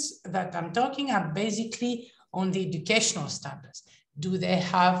requirements that I'm talking are basically on the educational standards. Do they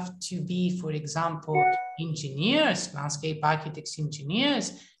have to be, for example, engineers, landscape architects,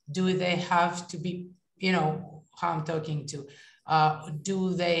 engineers? Do they have to be, you know, how I'm talking to,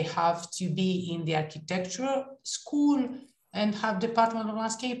 do they have to be in the architectural school and have Department of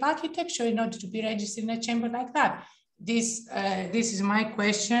Landscape Architecture in order to be registered in a chamber like that? This is my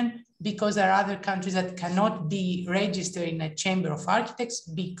question, because there are other countries that cannot be registered in a chamber of architects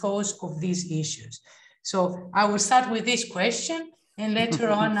because of these issues. So I will start with this question, and later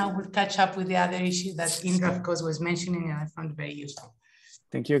on I will catch up with the other issues that Indra, of course, was mentioning, and I found very useful.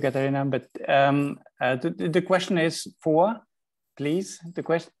 Thank you, Katerina. But the question is for, please, the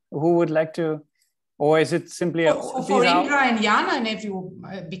question, who would like to, or is it simply for Indra and Jana and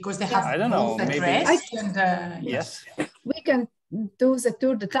everyone, because they have both addressed? And, yes. We can do the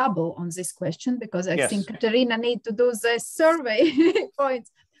tour de table on this question, because I think Katerina needs to do the survey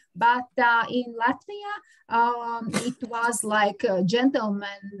points. But in Latvia, it was like a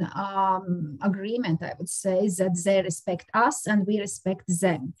gentleman agreement, I would say, that they respect us and we respect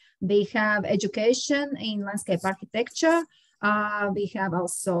them. They have education in landscape architecture. We have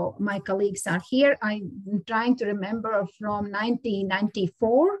also, my colleagues are here. I'm trying to remember from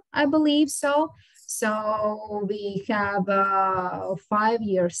 1994, I believe so. So we have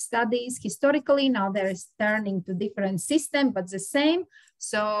 5-year studies historically. Now there is turning to different system, but the same.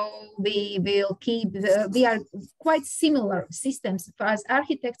 So we will keep, we are quite similar systems as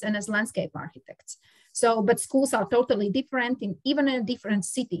architects and as landscape architects. So, but schools are totally different even in different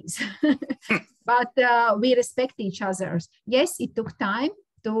cities, but we respect each other. Yes, it took time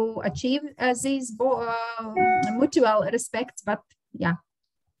to achieve these mutual respect, but yeah,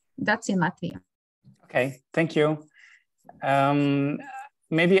 that's in Latvia. Okay, thank you.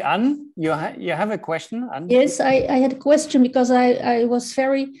 Maybe Anne, you have a question? Anne? Yes, I had a question because I was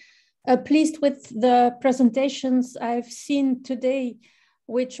very pleased with the presentations I've seen today,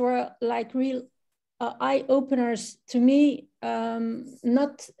 which were like real eye-openers to me,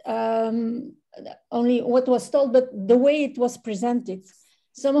 not only what was told, but the way it was presented.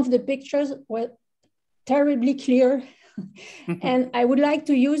 Some of the pictures were terribly clear, and I would like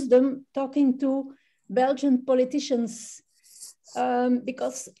to use them talking to Belgian politicians,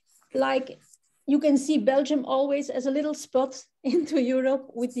 because like you can see Belgium always as a little spot into Europe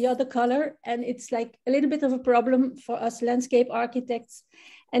with the other color, and it's like a little bit of a problem for us landscape architects,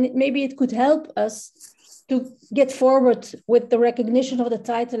 and maybe it could help us to get forward with the recognition of the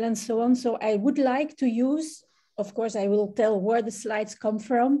title and so on. So I would like to use, of course I will tell where the slides come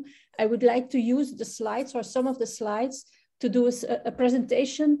from, I would like to use the slides or some of the slides to do a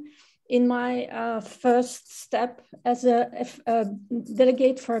presentation in my first step as a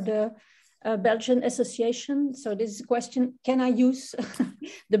delegate for the Belgian Association. So this is a question, can I use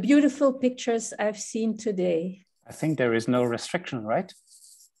the beautiful pictures I've seen today? I think there is no restriction, right?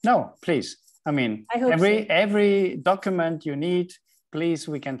 No, please. I mean, I every document you need, please,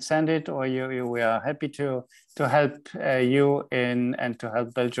 we can send it, or we are happy to help you in and to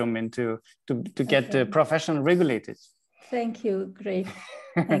help Belgium to get the profession regulated. Thank you, great.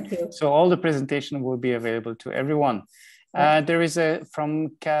 Thank you. So all the presentation will be available to everyone. Yeah. There is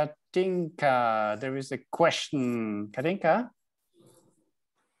from Katinka, there is a question. Katinka?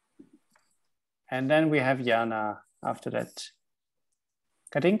 And then we have Jana after that.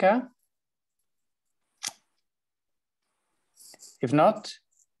 Katinka? If not,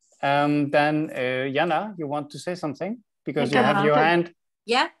 then Jana, you want to say something? Because you have your hand.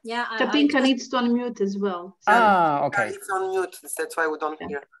 Yeah. Katinka needs to unmute as well. So. Ah, okay. It's on mute, that's why we don't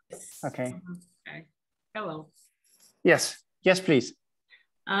hear. Okay. Okay. Hello. Yes, please.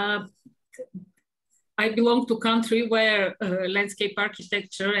 I belong to a country where landscape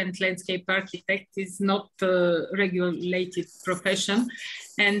architecture and landscape architect is not a regulated profession.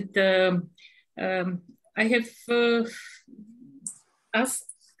 And I have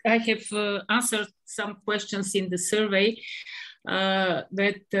answered some questions in the survey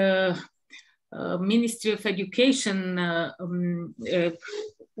that Ministry of Education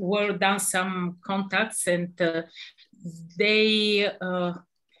were done some contacts, and they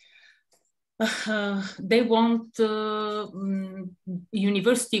want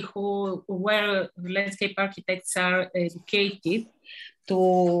university where landscape architects are educated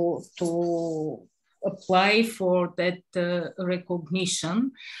to apply for that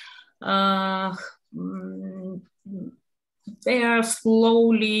recognition. They are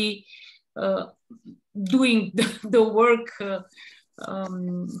slowly doing the work.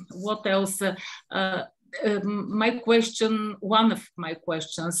 What else? My question, one of my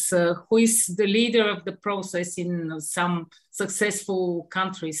questions, who is the leader of the process in some successful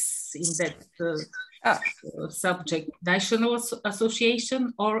countries in that subject? National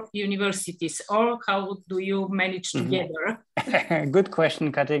association or universities, or how do you manage together? Good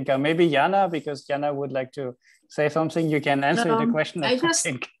question, Katinka. Maybe Jana, because Jana would like to say something. You can answer the question. I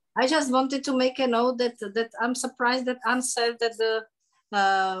just wanted to make a note that I'm surprised that Anne said that the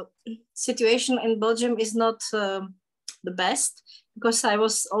situation in Belgium is not the best, because I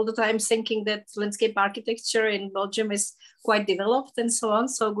was all the time thinking that landscape architecture in Belgium is quite developed and so on.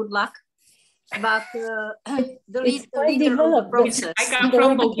 So good luck. But the leader of the process. I come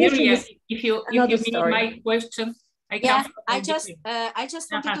from Bulgaria. If you mean my question, I just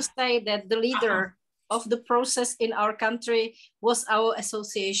wanted to say that the leader of the process in our country was our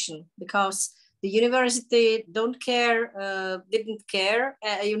association, because the university didn't care,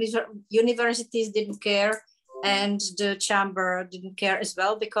 universities didn't care, and the chamber didn't care as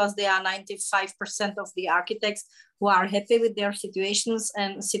well, because they are 95% of the architects who are happy with their situation,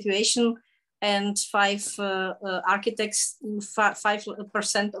 and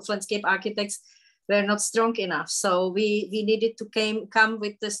 5% of landscape architects were not strong enough. So we needed to come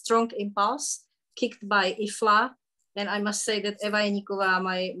with a strong impulse kicked by IFLA And I must say that Eva Jeníková,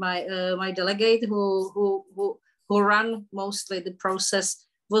 my delegate who ran mostly the process,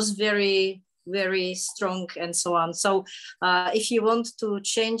 was very, very strong and so on. So if you want to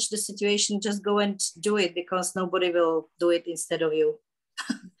change the situation, just go and do it, because nobody will do it instead of you.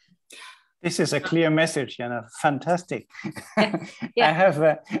 This is a clear message, Jana. Fantastic. Yeah.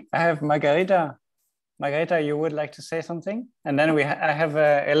 I have Margarita. Margarita, you would like to say something? And then I have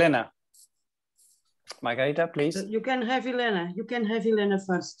Elena. Margarita, please. You can have Elena. You can have Elena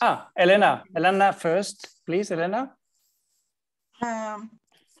first. Ah, Elena. Elena first, please, Elena.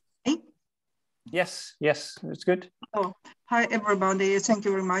 Hey? Yes, it's good. Oh, hi, everybody. Thank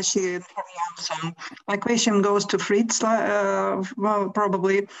you very much for the answer. My question goes to Fritz, well,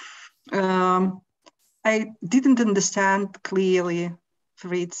 probably. I didn't understand clearly,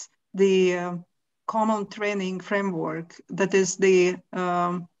 Fritz, the common training framework, that is the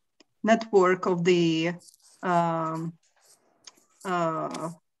network of the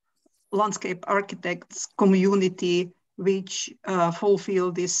landscape architects community, which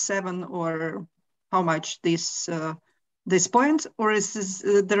fulfill these 7 or how much this points, or is this,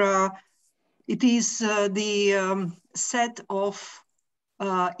 it is the set of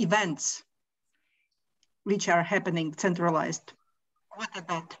events which are happening centralized. What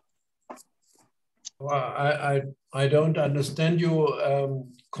about? Well, I don't understand you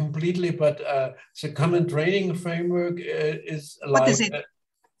completely, but the common training framework is like, what is it?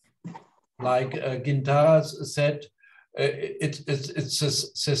 Like Gintara said, it's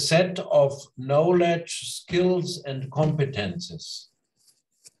a set of knowledge, skills, and competences.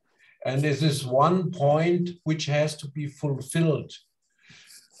 And this is one point which has to be fulfilled.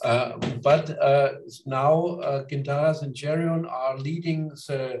 But now Gintaras and Gerion are leading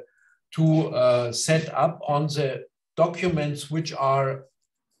to set up on the documents which are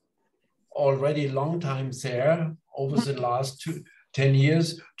already long time there over the last 10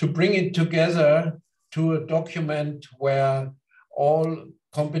 years, to bring it together to a document where all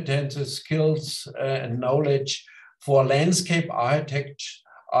competences, skills, and knowledge for landscape architecture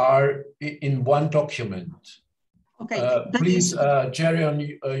are in one document. Okay. Please, Gerion,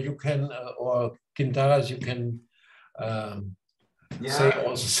 you can, or Gintaras, you can say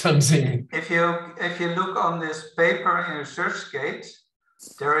also something. If you look on this paper in ResearchGate,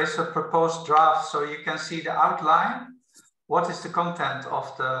 there is a proposed draft, so you can see the outline. What is the content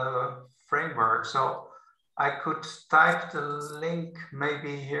of the framework? So I could type the link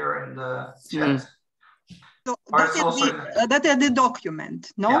maybe here in the chat. So that is the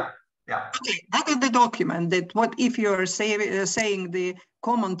document, no? Yeah. Yeah. Okay, that is the document. That what if you're saying the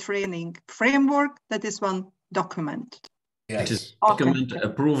common training framework? That is one document. Yes. It is a document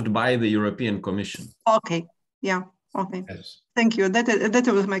approved by the European Commission. Okay. Yeah. Okay. Yes. Thank you. That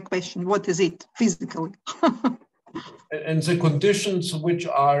was my question. What is it physically? And the conditions, which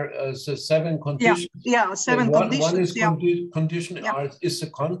are the 7 conditions. Yeah, 7 conditions. One is condition is the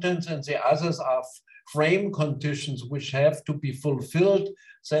contents, and the others are frame conditions which have to be fulfilled,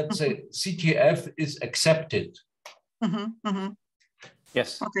 that the CTF is accepted.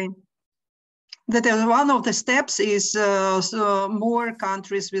 Yes. Okay. That is one of the steps is more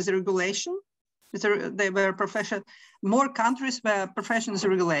countries with regulation. They were more countries where profession is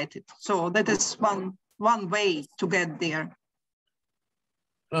regulated. So that is one way to get there.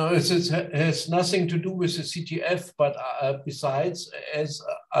 No, it has nothing to do with the CTF, but besides, as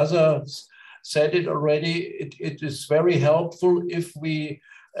others said it already, it is very helpful if we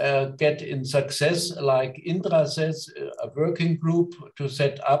get in success, like Indra says, a working group to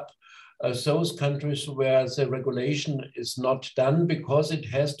set up those countries where the regulation is not done, because it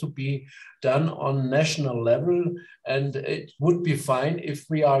has to be done on national level, and it would be fine if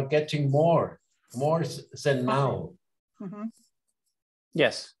we are getting more than now.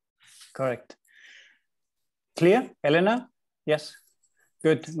 Yes, correct. Clear, Elena? Yes,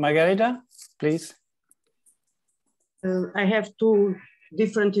 good. Margarita, please. I have 2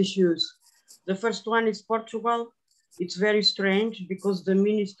 different issues. The first one is Portugal. It's very strange because the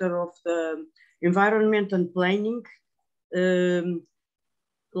Minister of the Environment and Planning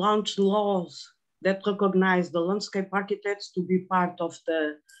launched laws that recognize the landscape architects to be part of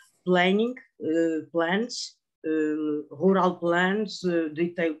the planning plans, rural plans,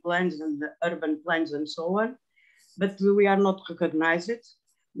 detailed plans, and urban plans, and so on. But we are not recognized.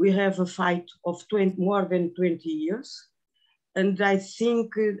 We have a fight of more than 20 years. And I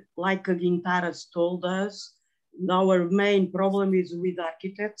think, like Gintaras told us, our main problem is with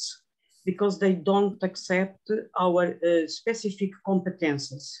architects, because they don't accept our specific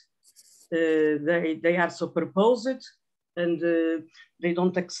competences. They are so proposed, and they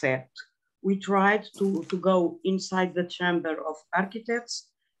don't accept. we tried to go inside the Chamber of Architects,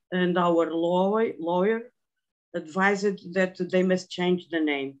 and our lawyer advised that they must change the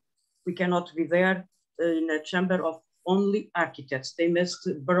name. We cannot be there in a chamber of only architects. They must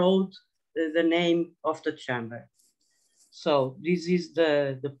broaden the name of the chamber. So this is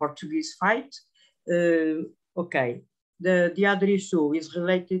the Portuguese fight. Okay, the other issue is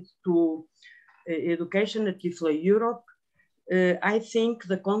related to education at IFLA Europe. I think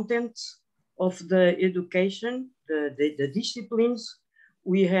the content of the education, the disciplines,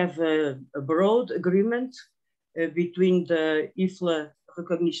 we have a broad agreement between the IFLA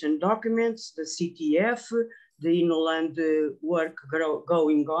recognition documents, the CTF, the inland work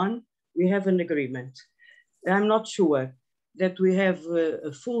going on. We have an agreement. I'm not sure that we have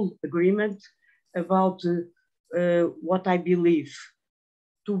a full agreement about what I believe.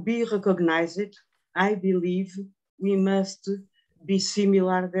 To be recognized, I believe we must be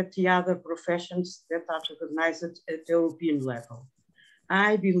similar to the other professions that are recognized at the European level.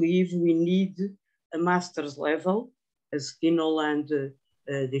 I believe we need a master's level, as inland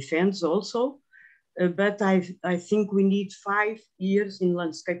defense also, but I think we need 5 years in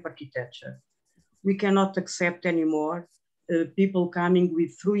landscape architecture. We cannot accept anymore people coming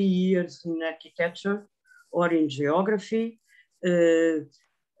with 3 years in architecture or in geography.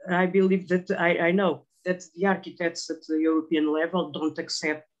 I believe that, I know that the architects at the European level don't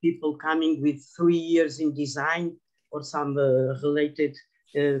accept people coming with 3 years in design or some related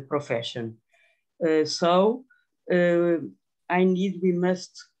profession. We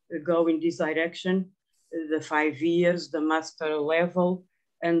must go in this direction, the 5 years, the master level,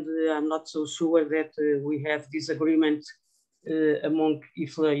 and I'm not so sure that we have disagreement among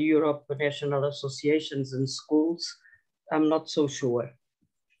IFLA Europe national associations and schools. I'm not so sure.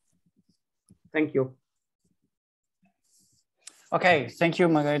 Thank you. Okay, thank you,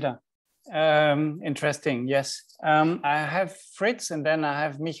 Margareta. Interesting, yes. I have Fritz and then I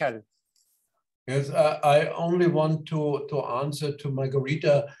have Michael. Yes, I only want to answer to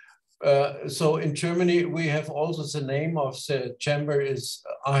Margareta. So in Germany, we have also the name of the chamber is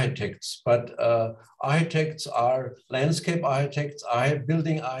architects, but architects are landscape architects,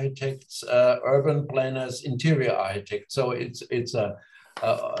 building architects, urban planners, interior architects. So it's a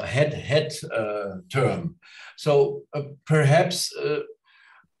head term. So perhaps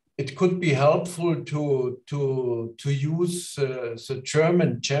it could be helpful to use the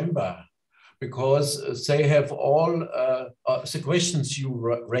German chamber, because they have all the questions you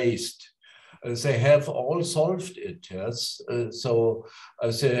raised. They have all solved it, yes. So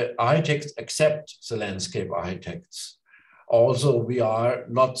the architects accept the landscape architects. Also, we are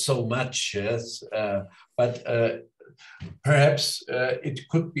not so much, yes, but perhaps it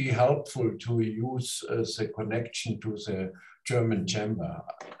could be helpful to use the connection to the German chamber.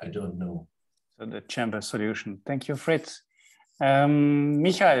 I don't know. So the chamber solution. Thank you, Fritz.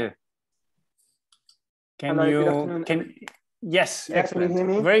 Michael. Hello, good afternoon. Yes, yeah, excellent. Can you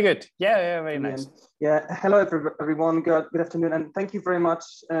hear me? Very good. Yeah, very nice. Yeah, hello everyone. Good afternoon, and thank you very much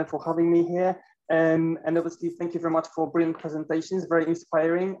for having me here. And obviously, thank you very much for brilliant presentations. Very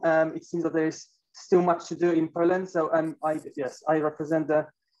inspiring. It seems that there is still much to do in Poland. So I represent the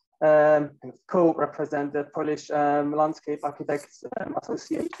co-represent the Polish Landscape Architects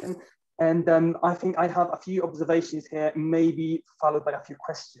Association. And I think I have a few observations here, maybe followed by a few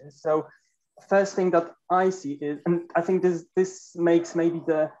questions. So first thing that I see is, and I think this makes maybe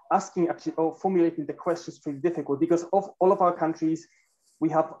the asking actually or formulating the questions pretty difficult, because of all of our countries, we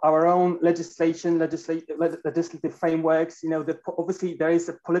have our own legislative frameworks. You know, obviously there is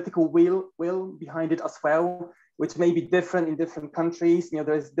a political will behind it as well, which may be different in different countries. You know,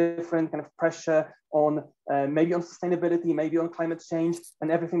 there is different kind of pressure on maybe on sustainability, maybe on climate change, and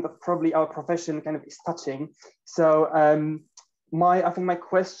everything that probably our profession kind of is touching. So I think my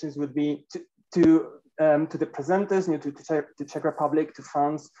questions would be to the presenters, you know, to Czech Republic, to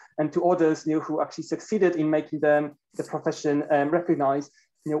France, and to others, you know, who actually succeeded in making the profession recognized.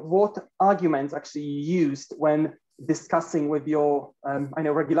 You know, what arguments actually you used when discussing with your, I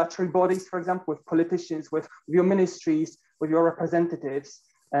know, regulatory bodies, for example, with politicians, with your ministries, with your representatives,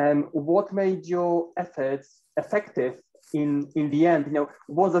 what made your efforts effective in the end? You know,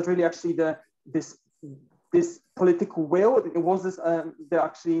 was it really actually this political will? Was this the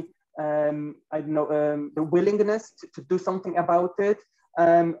willingness to do something about it,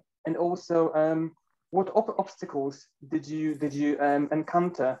 and also what obstacles did you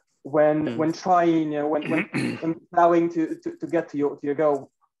encounter when trying, you know, when allowing to get to your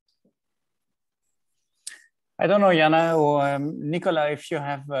goal? I don't know, Jana or Nicola, if you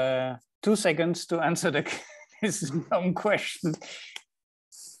have 2 seconds to answer this own question.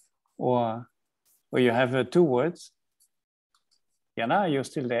 or you have 2 words? Jana, are you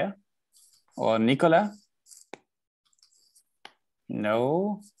still there? Or Nicola?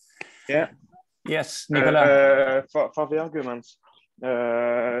 No. Yeah. Yes, Nicola. For the arguments,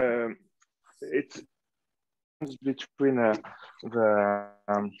 it's between the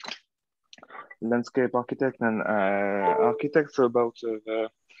landscape architect and architects about the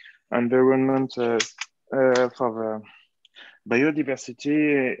environment for the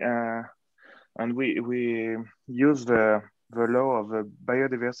biodiversity, and we use the law of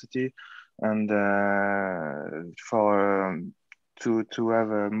biodiversity and for to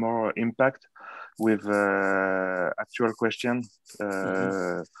have a more impact with actual question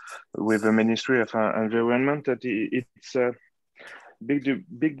with the Ministry of Environment. That it's a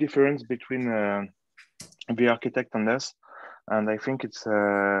big difference between the architect and us, and I think it's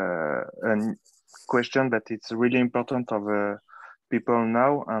a question that it's really important of people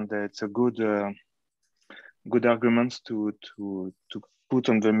now, and it's a good arguments to put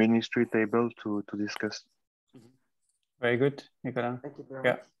on the ministry table to discuss. Very good, Nicola. Thank you very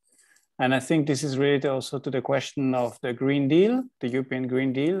much. And I think this is related also to the question of the Green Deal, the European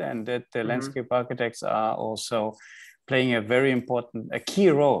Green Deal, and that the landscape architects are also playing a key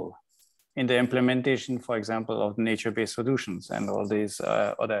role in the implementation, for example, of nature-based solutions and all these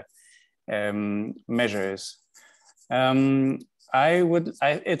other measures.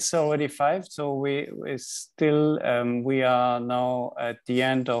 It's already 5, so we are now at the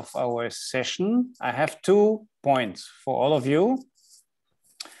end of our session. I have 2 points for all of you.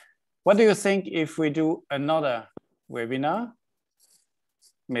 What do you think if we do another webinar,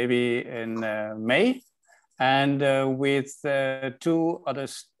 maybe in May, and with 2 other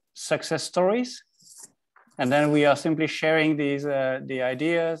success stories? And then we are simply sharing these the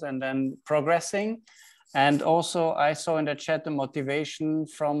ideas and then progressing. And also I saw in the chat the motivation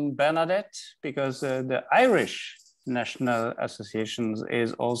from Bernadette, because the Irish National Associations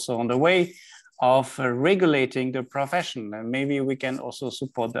is also on the way of regulating the profession. And maybe we can also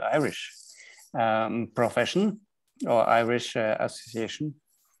support the Irish profession or Irish association.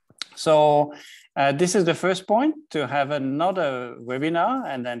 So this is the first point, to have another webinar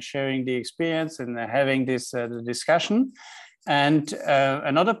and then sharing the experience and having this discussion. And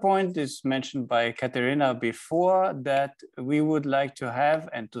another point is mentioned by Katerina before, that we would like to have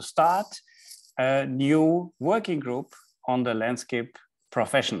and to start a new working group on the landscape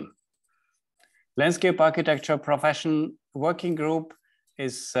profession. Landscape architecture profession working group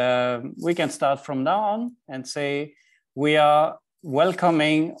is, we can start from now on and say, we are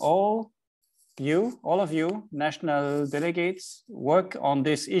welcoming all of you national delegates, work on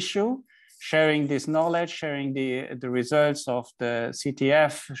this issue, sharing this knowledge, sharing the results of the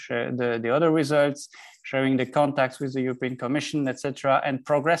CTF, share the other results, sharing the contacts with the European Commission, etc., and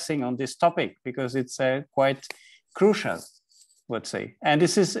progressing on this topic, because it's quite crucial, I would say. And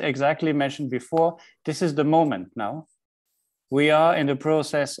this is exactly mentioned before. This is the moment now. We are in the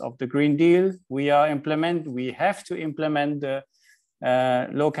process of the Green Deal. We have to implement the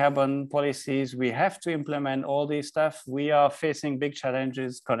low carbon policies. We have to implement all this stuff. We are facing big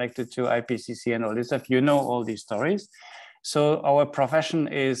challenges connected to IPCC and all this stuff. You know all these stories. So our profession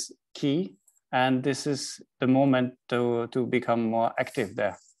is key, and this is the moment to become more active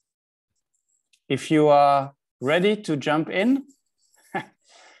there. If you are ready to jump in,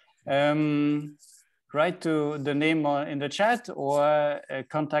 write to the name in the chat, or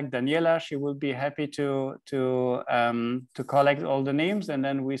contact Daniela. She will be happy to collect all the names, and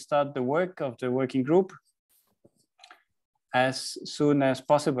then we start the work of the working group as soon as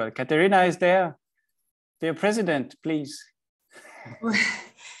possible. Katerina is there. Dear President, please.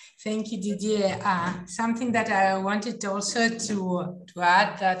 Thank you, Didier. Something that I wanted also to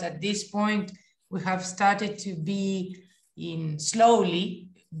add, that at this point we have started to be in slowly,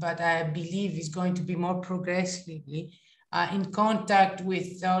 but I believe is going to be more progressively in contact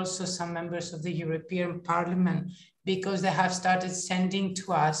with also some members of the European Parliament, because they have started sending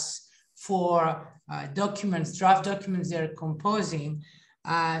to us for documents, draft documents they're composing.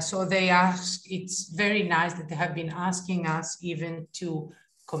 So they ask, it's very nice that they have been asking us even to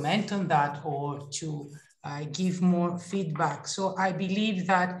comment on that or to give more feedback. So I believe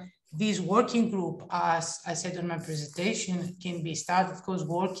that this working group, as I said in my presentation, can be started, of course,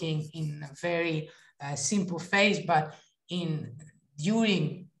 working in a very simple phase, but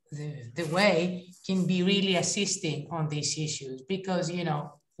during the way can be really assisting on these issues, because, you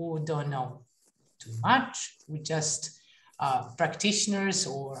know, we don't know too much. We just practitioners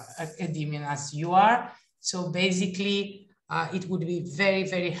or academicians as you are. So basically, it would be very,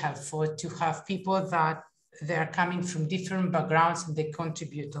 very helpful to have people that they are coming from different backgrounds and they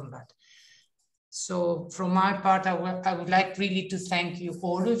contribute on that. So from my part, I would like really to thank you,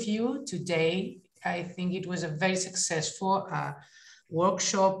 all of you today. I think it was a very successful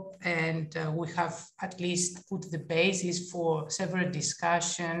workshop, and we have at least put the basis for several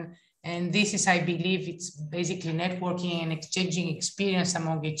discussion. And this is, I believe, it's basically networking and exchanging experience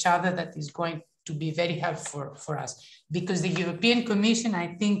among each other that is going to be very helpful for us. Because the European Commission,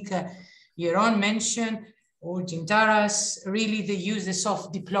 I think Jeroen mentioned, or Gintaras, really they use the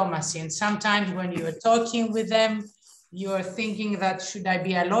soft diplomacy. And sometimes when you're talking with them, you're thinking that should I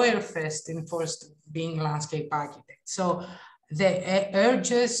be a lawyer first and first being landscape architect? So they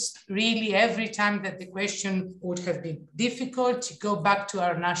urge us really every time that the question would have been difficult to go back to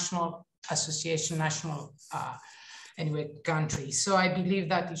our national association, country. So I believe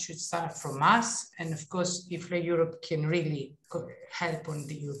that it should start from us. And of course, IFLA Europe can really help on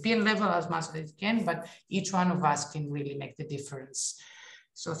the European level as much as it can, but each one of us can really make the difference.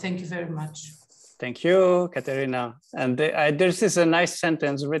 So thank you very much. Thank you, Katerina. And this is a nice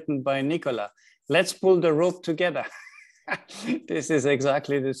sentence written by Nicola. Let's pull the rope together. This is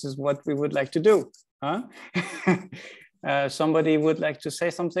what we would like to do. Huh? Somebody would like to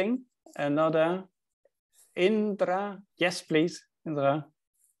say something? Another? Indra, yes, please, Indra.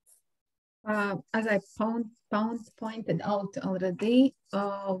 As I pointed out already,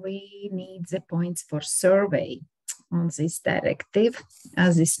 we need the points for survey on this directive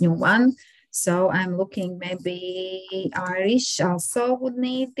as this new one. So I'm looking, maybe Irish also would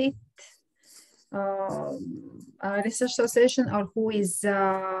need it. Research association, or who is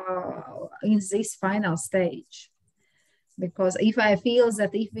in this final stage. Because if I feel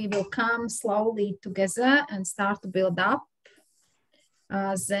that if we will come slowly together and start to build up,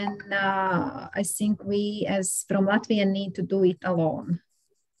 then I think we as from Latvia need to do it alone.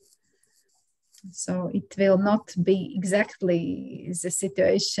 So it will not be exactly the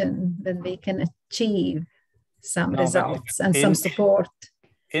situation when we can achieve some results and some support.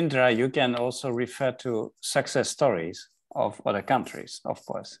 Indra, you can also refer to success stories of other countries, of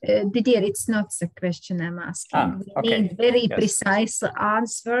course. Didier, it's not the question I'm asking. We need very precise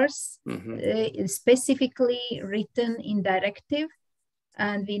answers, specifically written in directive,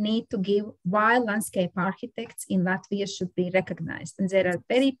 and we need to give why landscape architects in Latvia should be recognized. And there are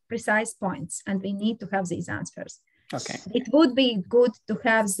very precise points, and we need to have these answers. Okay. It would be good to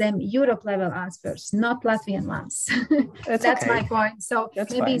have them Europe level answers, not Latvian ones. That's my point. So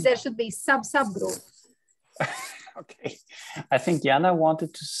maybe there should be subgroup. Okay, I think Jana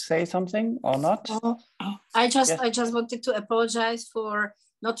wanted to say something or not. I just wanted to apologize for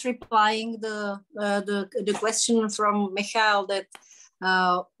not replying the question from Michael that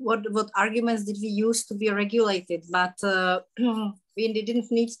what arguments did we use to be regulated, but we didn't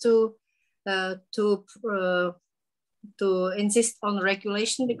need to insist on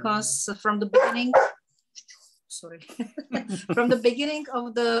regulation because from the beginning. From the beginning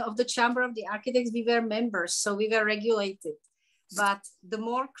of the Chamber of the Architects, we were members, so we were regulated. But the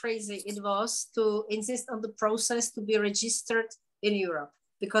more crazy it was to insist on the process to be registered in Europe,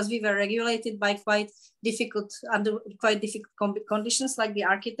 because we were regulated by under quite difficult conditions, like the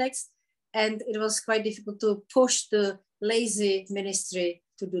architects, and it was quite difficult to push the lazy ministry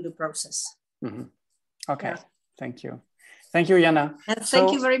to do the process. Mm-hmm. Okay, thank you. Thank you, Jana. And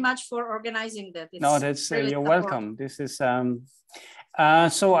thank you very much for organizing that. It's you're welcome. This is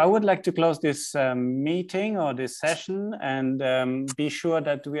so I would like to close this meeting or this session and be sure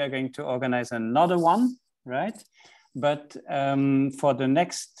that we are going to organize another one, right? But for the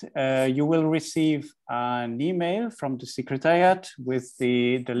next, you will receive an email from the Secretariat with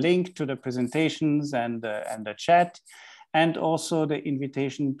the link to the presentations and the chat, and also the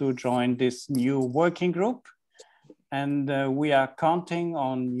invitation to join this new working group. And we are counting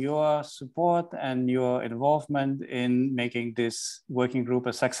on your support and your involvement in making this working group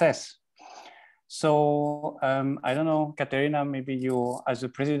a success. So I don't know, Katerina, maybe you, as a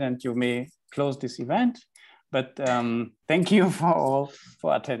president, you may close this event, but thank you for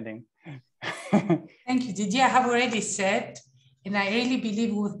attending. Thank you, Didier. I have already said, and I really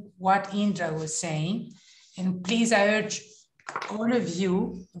believe with what Indra was saying, and please, I urge all of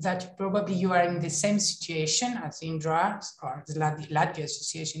you that probably you are in the same situation as Indra or the Latvia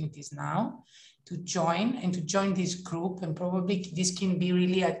Association it is now, to join this group, and probably this can be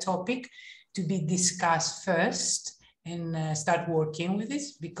really a topic to be discussed first and start working with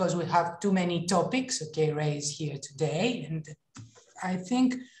this, because we have too many topics, raised here today. And I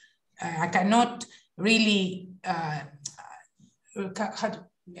think I cannot really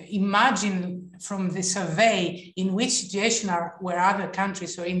imagine from the survey in which situation where other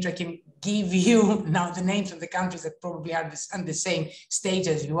countries, so Indra can give you now the names of the countries that probably are on the same stage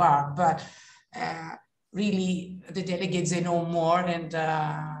as you are, but really the delegates, they know more, and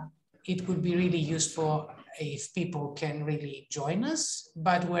it would be really useful if people can really join us.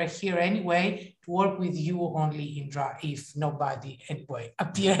 But we're here anyway to work with you only if nobody anyway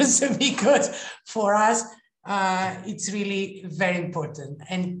appears, because for us, it's really very important.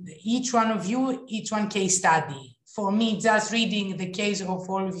 And each one of you, each one case study. For me, just reading the case of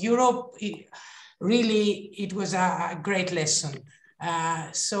all of Europe, it was a great lesson.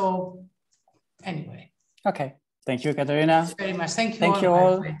 So anyway. Okay. Thank you, Katerina. Thank you very much. Thank you. Thank you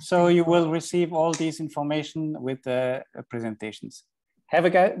all. So you will receive all these information with the presentations. Have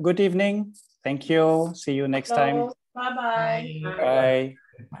a good evening. Thank you. See you next time. Bye-bye. Bye.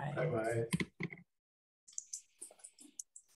 Bye. Bye-bye.